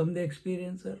 we become the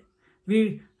experiencer.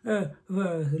 We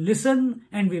listen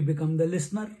and we become the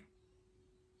listener.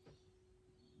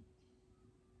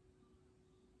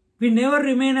 We never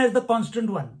remain as the constant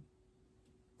one.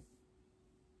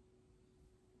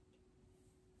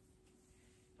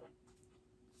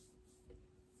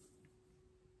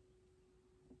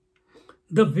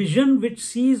 The vision which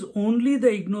sees only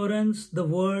the ignorance, the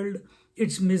world,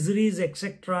 its miseries,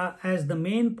 etc. as the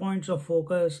main points of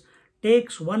focus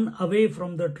takes one away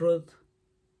from the truth.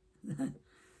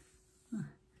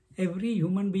 Every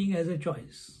human being has a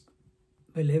choice.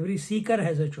 Well, every seeker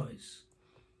has a choice.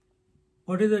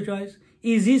 What is the choice?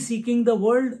 Is he seeking the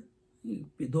world?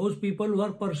 Those people who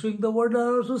are pursuing the world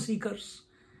are also seekers.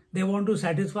 They want to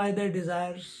satisfy their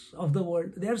desires of the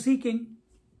world. They are seeking.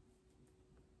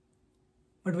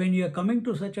 But when you are coming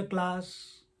to such a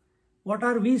class, what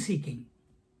are we seeking?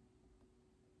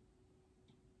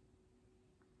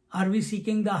 Are we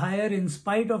seeking the higher in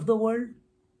spite of the world?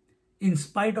 In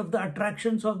spite of the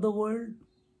attractions of the world?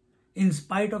 In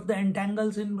spite of the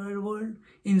entangles in the world?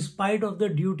 In spite of the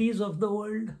duties of the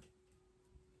world?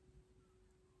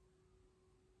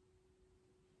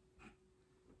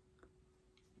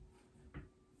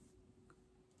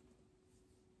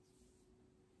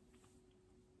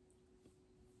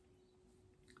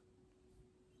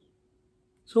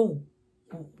 So,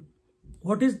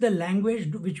 what is the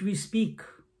language which we speak?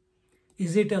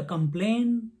 Is it a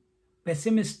complaint,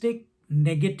 pessimistic,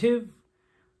 negative?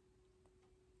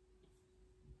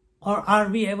 Or are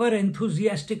we ever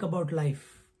enthusiastic about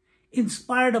life,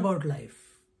 inspired about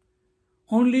life,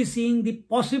 only seeing the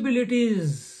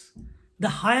possibilities, the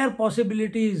higher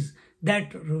possibilities,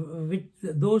 that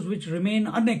those which remain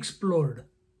unexplored?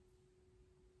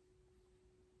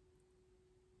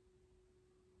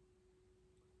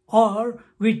 Or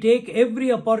we take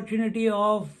every opportunity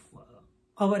of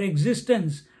our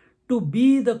existence to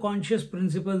be the conscious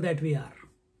principle that we are.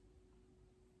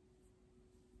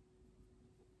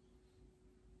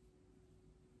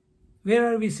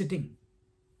 Where are we sitting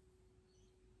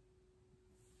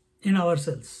in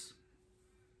ourselves?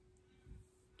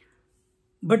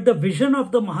 But the vision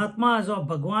of the Mahatmas of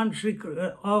Bhagwan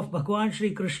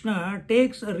Shri Krishna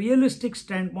takes a realistic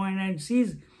standpoint and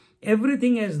sees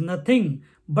everything as nothing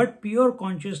but pure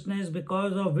consciousness,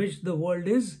 because of which the world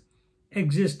is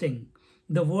existing.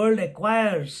 The world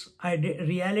acquires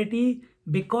reality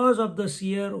because of the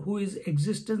seer, who is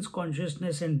existence,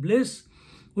 consciousness and bliss,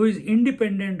 who is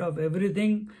independent of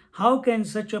everything. How can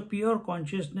such a pure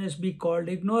consciousness be called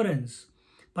ignorance?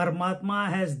 Paramatma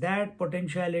has that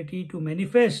potentiality to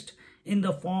manifest in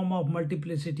the form of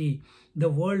multiplicity. The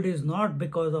world is not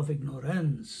because of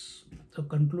ignorance. So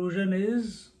conclusion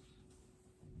is,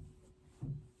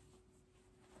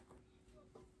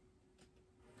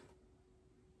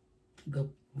 the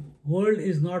world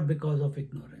is not because of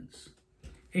ignorance.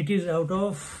 It is out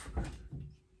of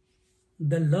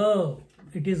the love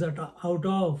It is out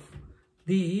of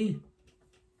the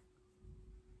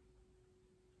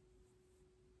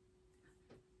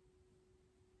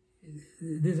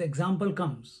this example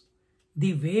comes.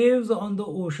 The waves on the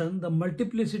ocean, the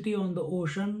multiplicity on the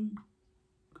ocean,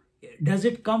 does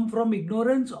it come from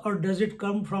ignorance or does it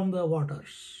come from the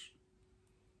waters?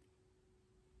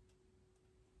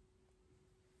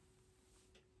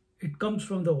 It comes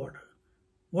from the water.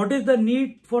 What is the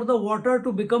need for the water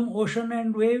to become ocean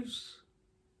and waves?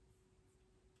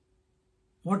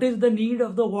 What is the need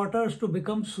of the waters to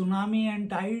become tsunami and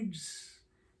tides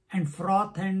and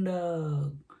froth and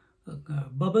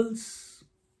bubbles?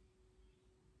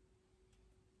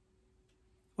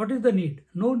 What is the need?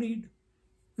 No need.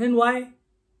 Then why?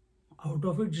 Out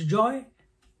of its joy.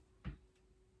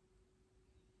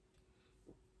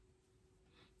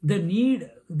 The need,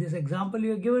 this example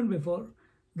you have given before,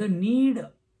 the need,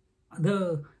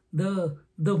 the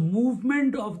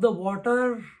movement of the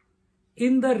water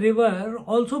in the river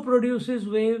also produces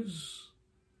waves,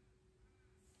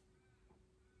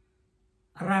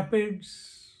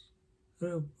 rapids,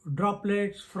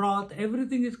 droplets, froth,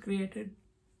 everything is created.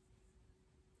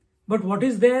 But what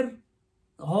is there?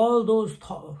 All those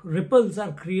ripples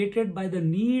are created by the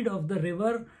need of the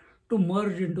river to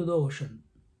merge into the ocean.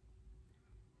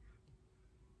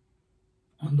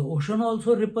 On the ocean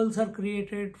also ripples are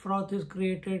created, froth is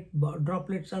created,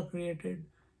 droplets are created.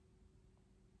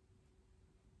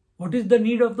 What is the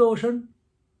need of the ocean?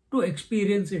 To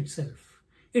experience itself.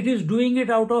 It is doing it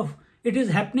it is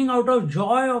happening out of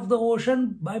joy of the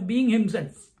ocean by being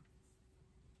himself.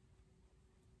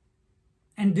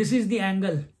 And this is the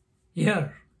angle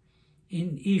here.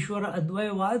 In Ishvara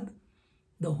Advayavad,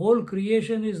 the whole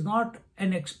creation is not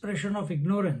an expression of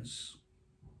ignorance.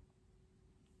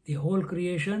 The whole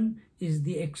creation is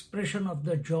the expression of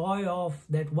the joy of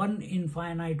that one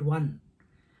infinite one.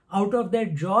 Out of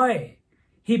that joy,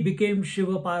 he became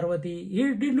Shiva Parvati.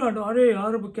 He did not, "Arey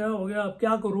yaar, kya ho gaya, ab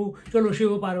kya karu, chalo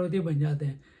Shiva Parvati ban jate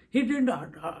hain." He didn't,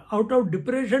 out of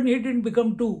depression, he didn't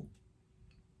become two.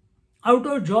 Out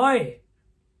of joy,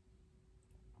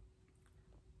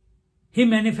 he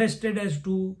manifested as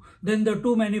two, then the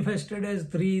two manifested as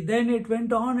three, then it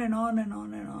went on and on and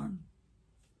on and on.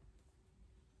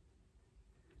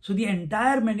 So the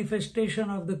entire manifestation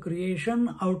of the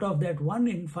creation out of that one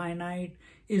infinite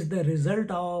is the result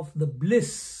of the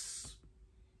bliss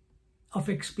of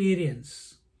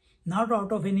experience, not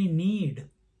out of any need,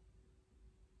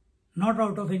 not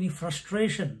out of any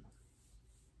frustration.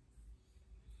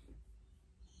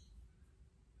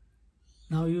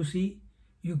 Now you see,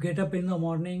 you get up in the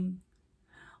morning,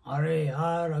 "Arey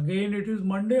yaar, again it is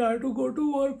Monday, I have to go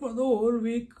to work for the whole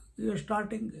week." You are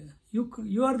starting,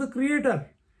 you are the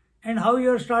creator. And how you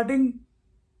are starting?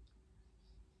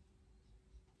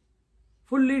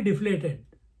 Fully deflated,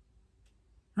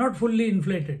 not fully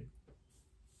inflated.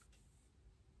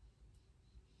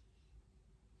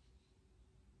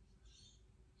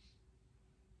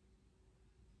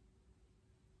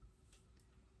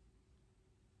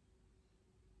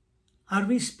 Are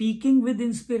we speaking with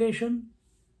inspiration?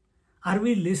 Are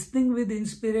we listening with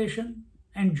inspiration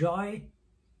and joy?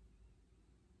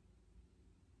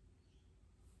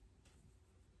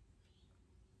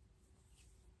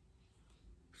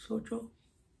 Socho.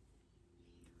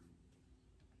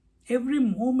 Every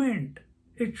moment,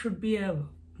 it should be a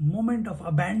moment of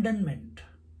abandonment,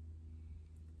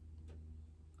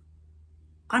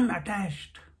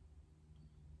 unattached,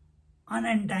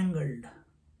 unentangled,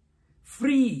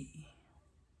 free,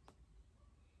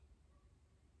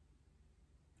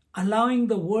 allowing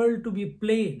the world to be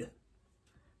played,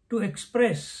 to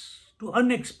express, to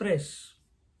unexpress.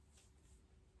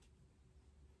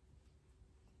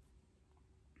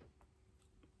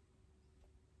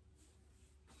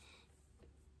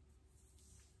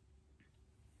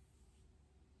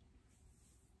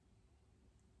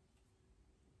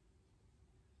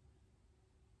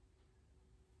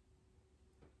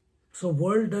 So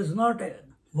world is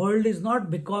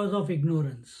not because of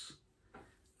ignorance.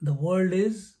 The world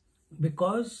is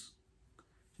because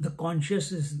the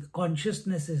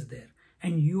consciousness is there,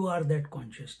 and you are that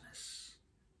consciousness.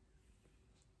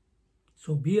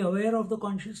 So be aware of the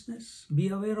consciousness, be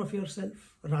aware of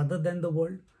yourself rather than the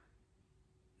world.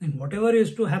 And whatever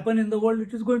is to happen in the world,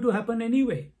 it is going to happen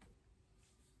anyway.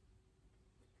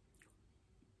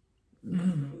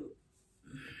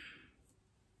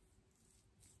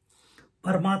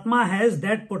 Paramatma has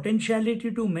that potentiality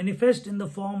to manifest in the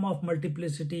form of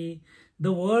multiplicity.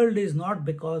 The world is not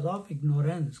because of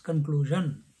ignorance.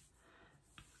 Conclusion.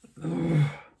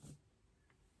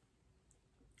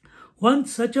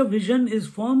 Once such a vision is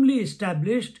firmly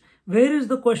established, Where is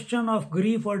the question of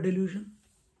grief or delusion?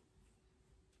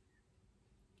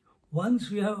 Once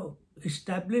we have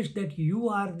established that you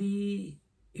are the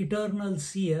eternal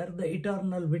seer, the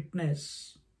eternal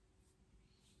witness,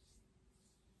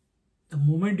 the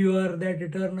moment you are that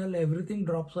eternal, everything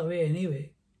drops away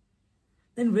anyway.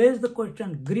 Then where's the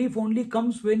question? Grief only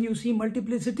comes when you see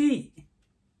multiplicity.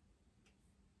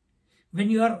 When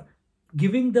you are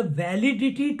giving the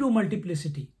validity to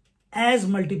multiplicity as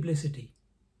multiplicity.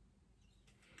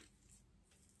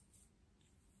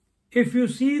 If you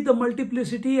see the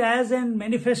multiplicity as a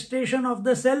manifestation of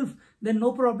the self, then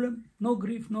no problem, no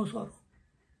grief, no sorrow.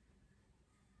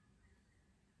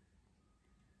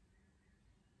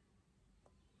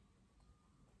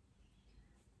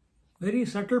 Very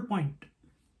subtle point.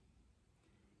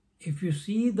 If you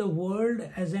see the world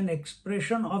as an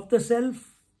expression of the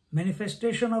self,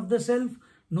 manifestation of the self,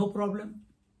 no problem.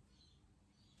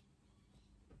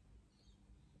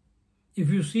 If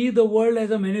you see the world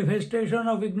as a manifestation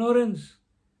of ignorance,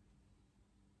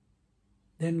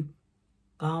 then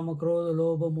Kama, Krodha,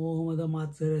 Lobha, Moha, Mada,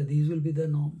 Matsarya, these will be the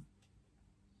norm.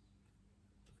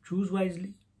 Choose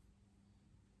wisely.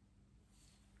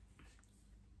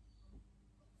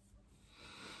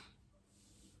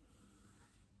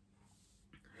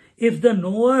 If the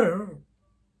knower,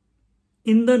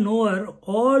 in the knower,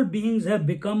 all beings have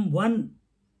become one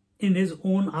in his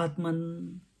own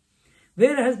Atman.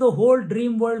 Where has the whole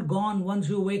dream world gone once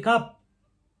you wake up?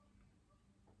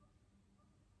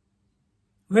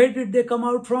 Where did they come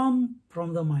out from?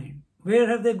 From the mind. Where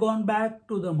have they gone back?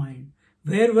 To the mind.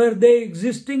 Where were they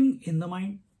existing? In the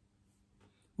mind.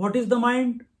 What is the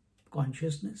mind?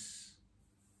 Consciousness.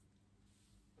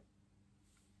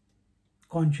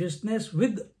 Consciousness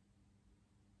with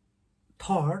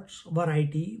thoughts,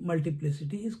 variety,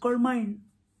 multiplicity is called mind.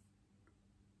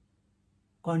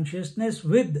 Consciousness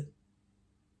with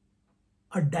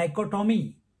a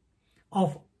dichotomy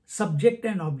of subject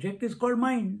and object is called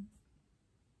mind.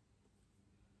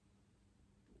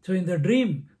 So in the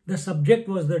dream, the subject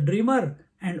was the dreamer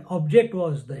and object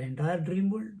was the entire dream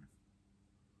world.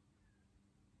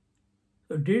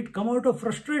 So did it come out of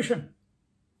frustration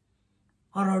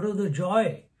or out of the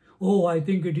joy? Oh, I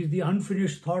think it is the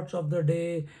unfinished thoughts of the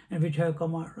day and which have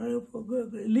come out.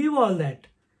 Leave all that.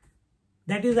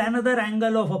 That is another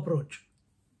angle of approach.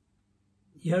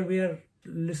 Here we are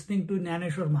listening to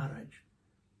Jnaneshwar Maharaj.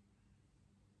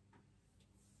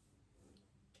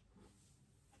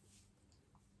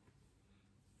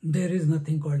 There is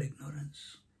nothing called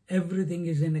ignorance. Everything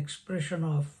is an expression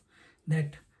of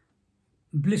that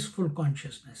blissful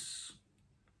consciousness.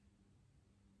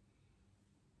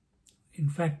 In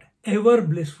fact, ever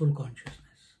blissful consciousness.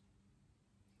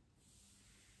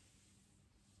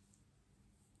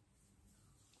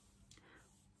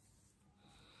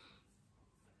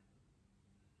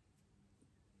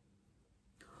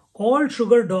 All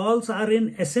sugar dolls are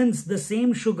in essence the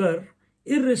same sugar,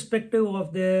 irrespective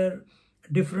of their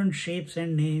different shapes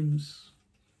and names.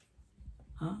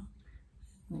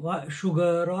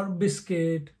 Sugar or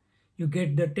biscuit, you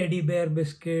get the teddy bear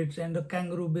biscuits and the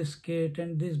kangaroo biscuit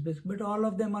and this biscuit, but all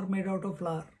of them are made out of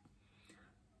flour.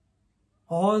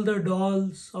 All the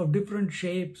dolls of different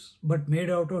shapes but made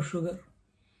out of sugar.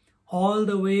 All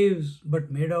the waves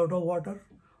but made out of water.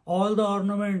 All the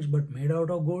ornaments but made out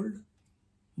of gold.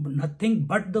 Nothing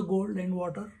but the gold and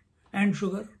water and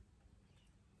sugar.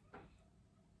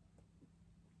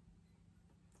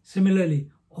 Similarly,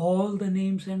 all the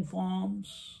names and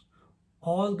forms,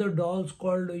 all the dolls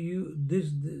called you,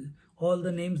 all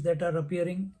the names that are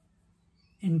appearing,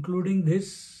 including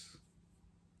this,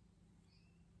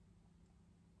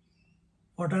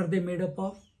 what are they made up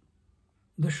of?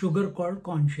 The sugar called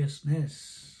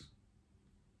consciousness.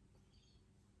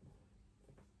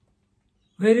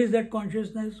 Where is that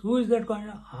consciousness? Who is that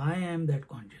consciousness? I am that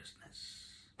consciousness.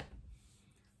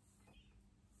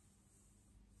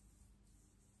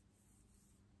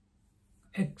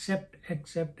 Accept.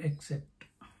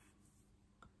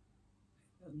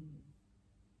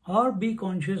 Or be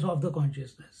conscious of the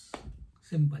consciousness.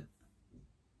 Simple.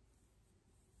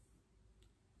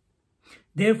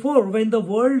 Therefore, when the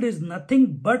world is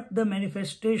nothing but the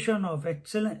manifestation of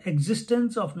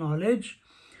existence of knowledge,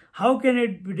 how can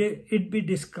it be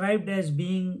described as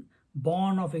being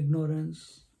born of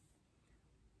ignorance?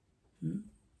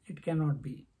 It cannot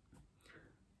be.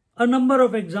 A number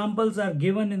of examples are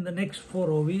given in the next 4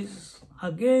 OVs.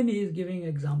 Again, he is giving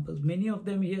examples. Many of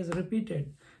them he has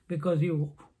repeated because he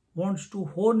wants to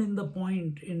hone in the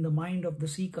point in the mind of the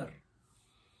seeker.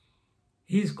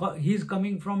 He is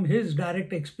coming from his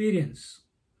direct experience.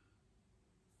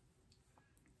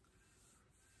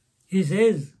 He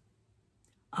says,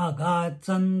 आघात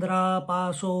चंद्रा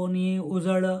पासोनी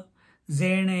उजळ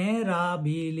जेणे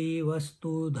राबिली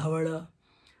वस्तू धवळ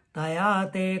तया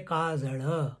ते काजळ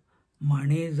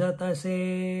म्हणिज तसे.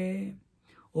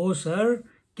 O sir,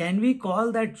 can we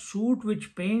call that suit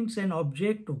which paints an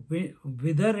object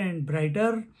wither and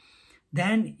brighter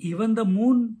than even the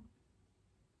moon?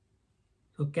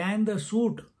 So can the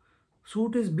suit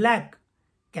is black,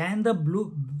 can the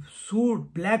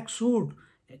black suit,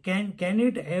 can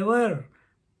it ever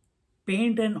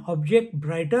paint an object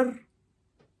brighter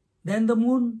than the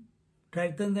moon,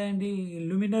 brighter than the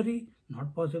luminary?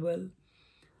 Not possible.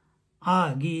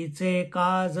 आगीचे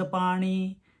काज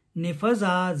पाणी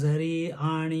निफजा झरी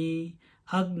आणि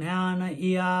अज्ञान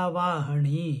इया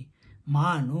वाहणी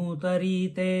मानू तरी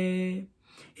ते.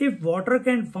 If water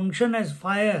can function as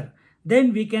fire,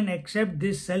 then we can accept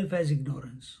this self as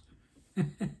ignorance.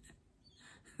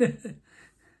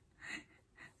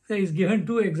 So he's given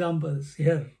two examples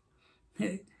here.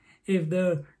 If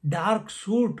the dark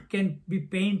suit can be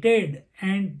painted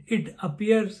and it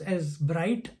appears as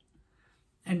bright,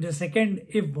 and the second,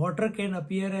 if water can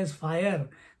appear as fire,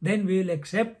 then we will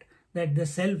accept that the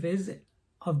self is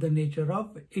of the nature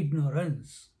of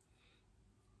ignorance.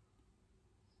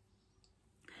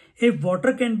 If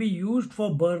water can be used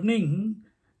for burning,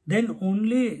 then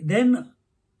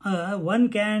one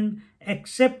can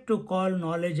accept to call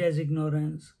knowledge as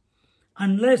ignorance,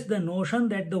 unless the notion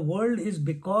that the world is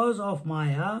because of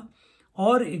Maya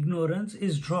or ignorance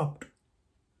is dropped.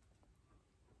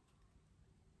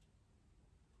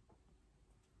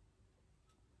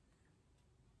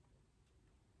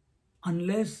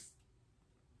 Unless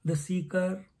the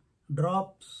seeker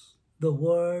drops the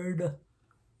word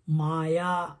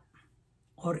Maya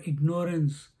or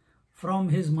ignorance from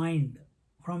his mind,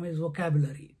 from his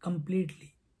vocabulary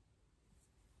completely.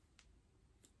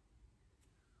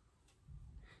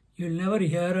 You'll never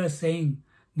hear us saying,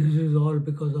 this is all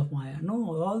because of Maya. No,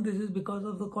 all this is because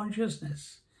of the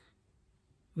consciousness.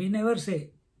 We never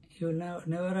say, you'll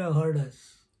never have heard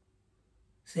us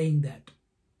saying that.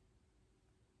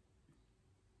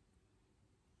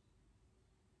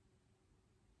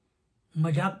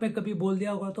 मजाक में कभी बोल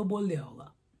दिया होगा तो बोल दिया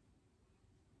होगा.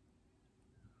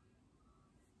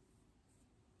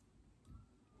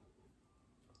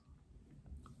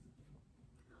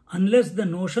 Unless the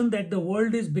notion that the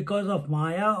world is because of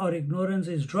Maya or ignorance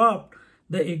is dropped,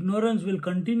 the ignorance will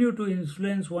continue to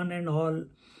influence one and all.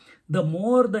 The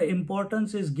more the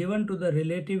importance is given to the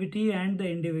relativity and the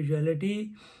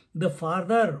individuality, the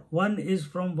farther one is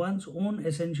from one's own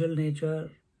essential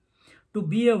nature. To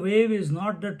be a wave is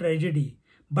not the tragedy,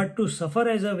 but to suffer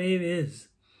as a wave is.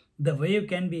 The wave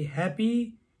can be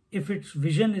happy if its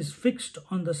vision is fixed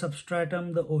on the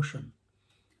substratum, the ocean.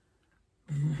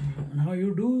 Now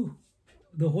you do.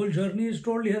 The whole journey is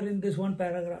told here in this one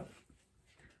paragraph.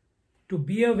 To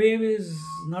be a wave is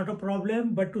not a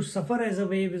problem, but to suffer as a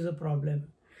wave is a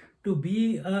problem. To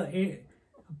be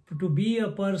a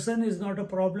person is not a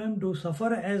problem. To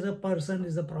suffer as a person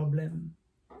is a problem.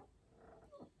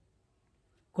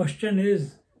 Question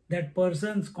is that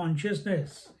person's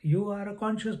consciousness. You are a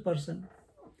conscious person.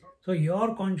 So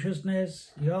your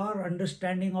consciousness, your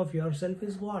understanding of yourself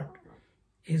is what?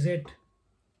 Is it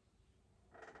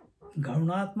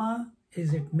Gaunatma?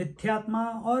 Is it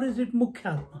Mithyatma? Or is it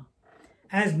Mukhyatma?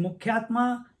 As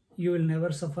Mukhyatma, you will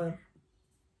never suffer.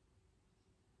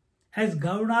 As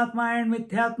Gaunatma and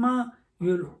Mithyatma, you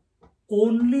will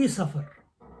only suffer.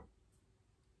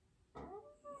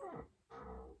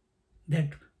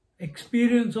 That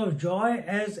experience of joy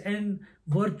as an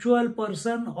virtual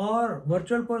person or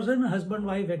virtual person, husband,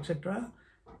 wife, etc.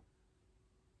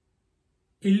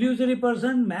 Illusory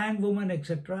person, man, woman,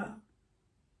 etc.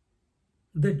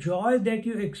 The joy that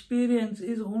you experience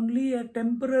is only a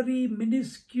temporary,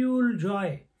 minuscule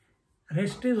joy.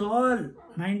 Rest is all,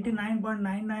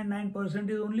 99.999%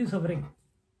 is only suffering.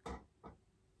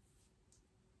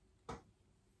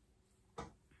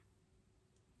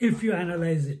 If you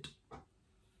analyze it.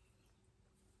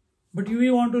 But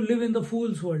we want to live in the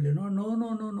fool's world,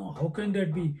 No. How can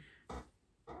that be?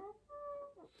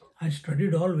 I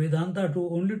studied all Vedanta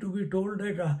only to be told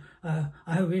that I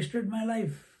have wasted my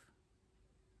life.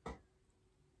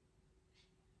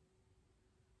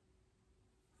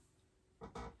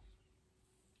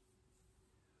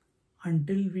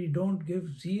 Until we don't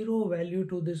give zero value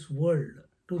to this world,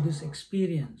 to this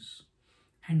experience,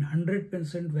 and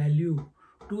 100% value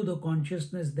to the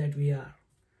consciousness that we are,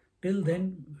 till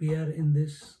then we are in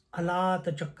this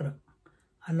Alata Chakra.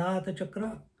 Alata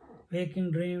Chakra,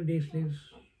 waking, dream, deep sleep,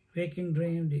 waking,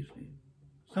 dream, deep sleep.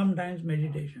 Sometimes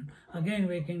meditation, again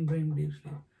waking, dream, deep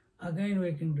sleep, again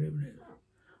waking, dream, deep sleep.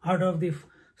 Out of the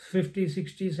 50,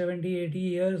 60, 70, 80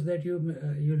 years that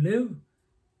you live,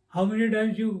 how many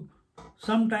times you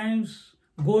sometimes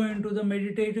go into the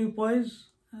meditative poise?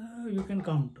 You can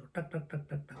count. Tuck, tuck, tuck,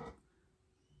 tuck, tuck.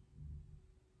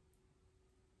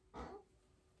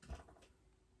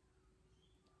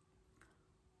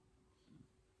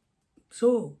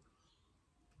 So,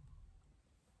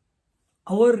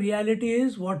 our reality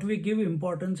is what we give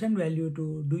importance and value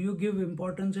to. Do you give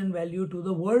importance and value to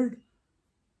the world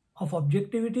of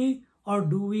objectivity, or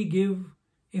do we give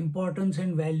importance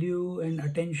and value and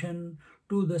attention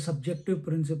to the subjective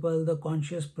principle, the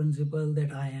conscious principle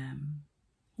that I am?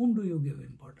 Whom do you give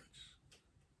importance?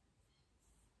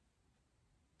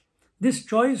 This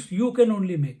choice you can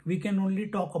only make. We can only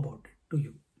talk about it to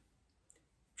you.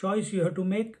 Choice you have to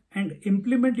make, and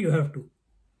implement you have to.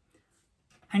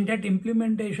 And that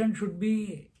implementation should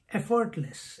be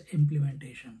effortless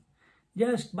implementation.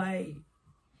 Just by,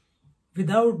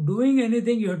 without doing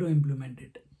anything, you have to implement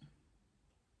it.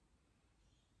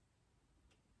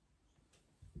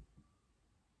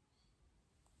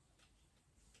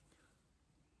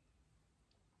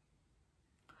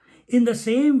 In the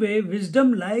same way,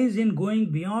 wisdom lies in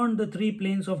going beyond the three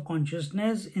planes of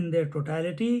consciousness in their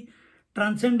totality,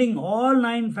 transcending all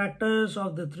 9 factors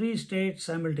of the 3 states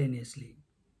simultaneously.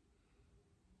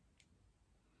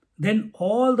 Then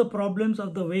all the problems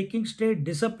of the waking state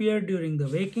disappear during the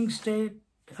waking state.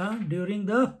 All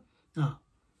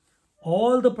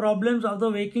the problems of the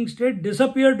waking state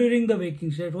disappear during the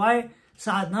waking state. Why?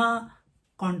 Sadhana,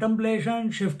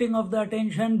 contemplation, shifting of the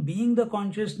attention, being the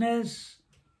consciousness,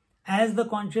 as the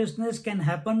consciousness can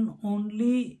happen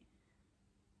only,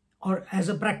 or as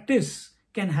a practice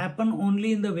can happen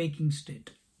only in the waking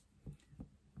state.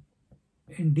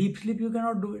 In deep sleep you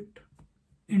cannot do it.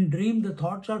 In dream the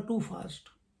thoughts are too fast.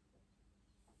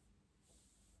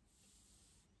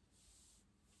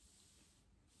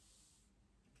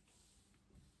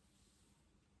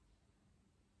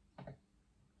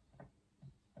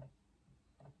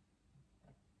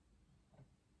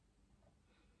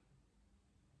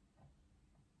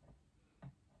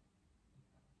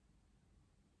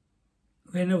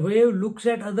 When a wave looks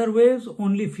at other waves,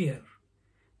 only fear.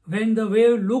 When the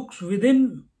wave looks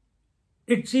within,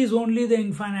 it sees only the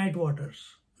infinite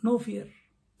waters. No fear.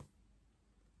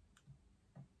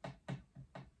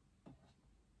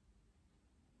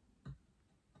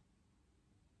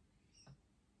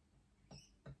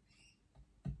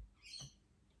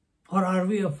 Or are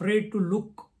we afraid to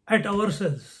look at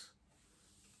ourselves?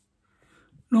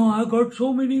 No, I got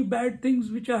so many bad things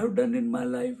which I have done in my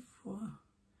life.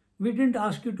 We didn't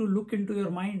ask you to look into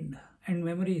your mind and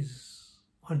memories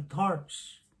or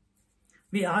thoughts.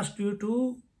 We asked you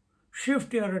to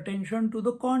shift your attention to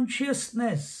the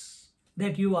consciousness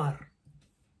that you are,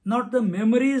 not the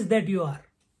memories that you are.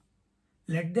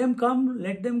 Let them come,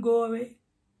 let them go away.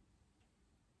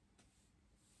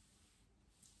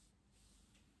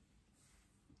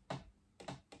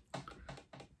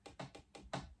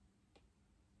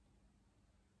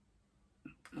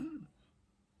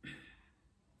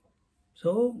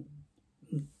 So,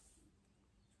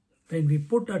 when we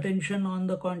put attention on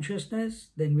the consciousness,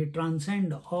 then we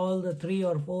transcend all the 3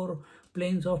 or 4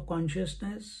 planes of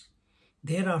consciousness.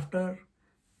 Thereafter,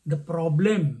 the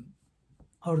problem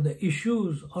or the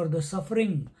issues or the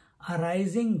suffering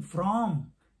arising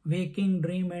from waking,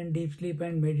 dream and deep sleep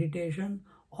and meditation,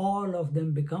 all of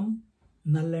them become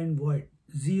null and void,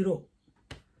 zero.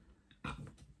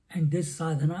 And this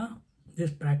sadhana,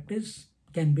 this practice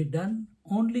can be done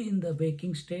only in the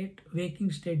waking state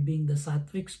being the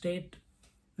sattvic state,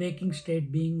 waking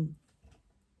state being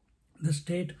the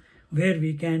state where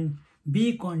we can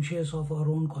be conscious of our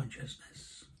own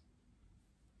consciousness.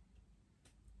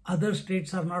 Other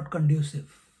states are not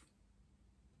conducive.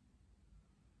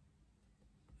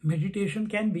 Meditation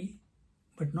can be,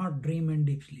 but not dream and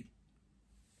deep sleep.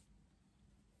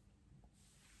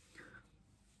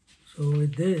 So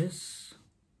with this,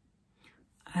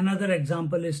 another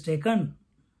example is taken.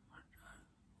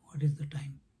 What is the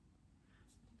time?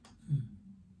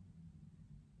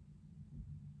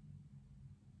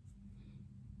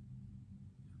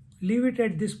 Leave it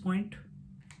at this point.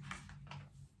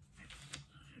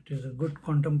 It is a good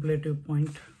contemplative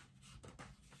point.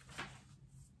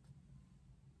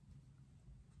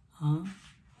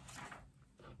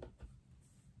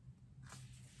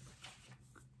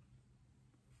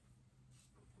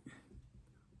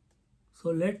 So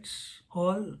let's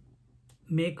all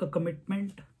make a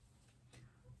commitment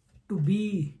to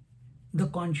be the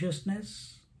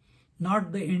consciousness,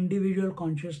 not the individual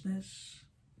consciousness.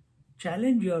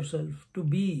 Challenge yourself to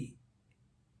be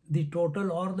the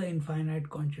total or the infinite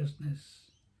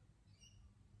consciousness.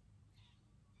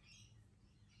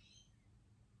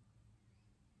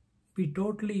 we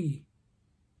totally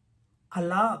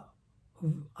allow.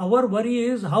 Our worry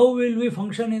is how will we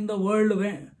function in the world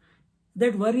when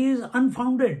that worry is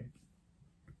unfounded.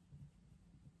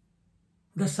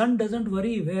 The sun doesn't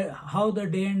worry how the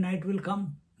day and night will come.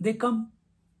 They come,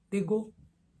 they go.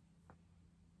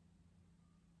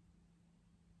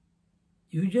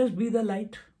 You just be the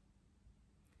light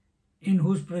in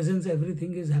whose presence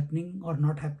everything is happening or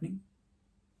not happening.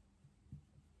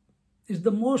 It's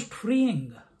the most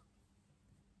freeing.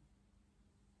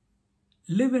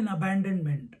 Live in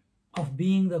abandonment of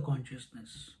being the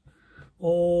consciousness.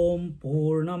 Om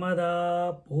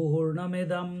Purnamada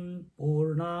Purnamidam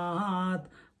Purnat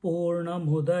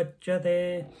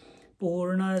Purnamudachyate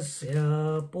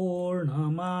Purnasya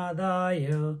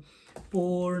Purnamadaya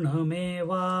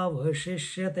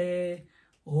Purnamevavashishyate.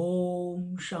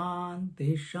 Om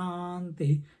Shanti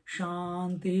Shanti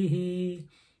Shanti.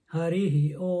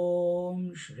 Harihi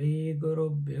Om Shri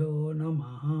Gurubhyo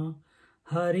Namaha.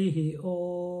 Harihi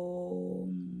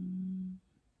Om.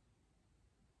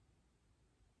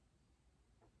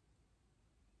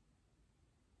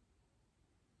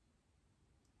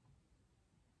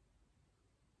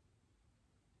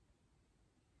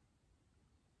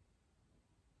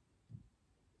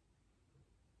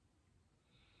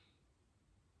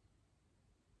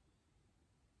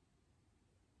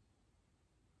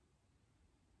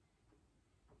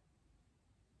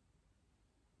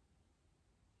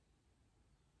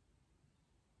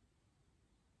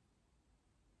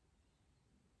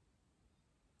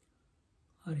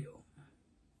 Hari Om.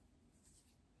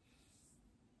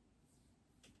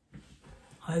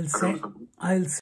 I'll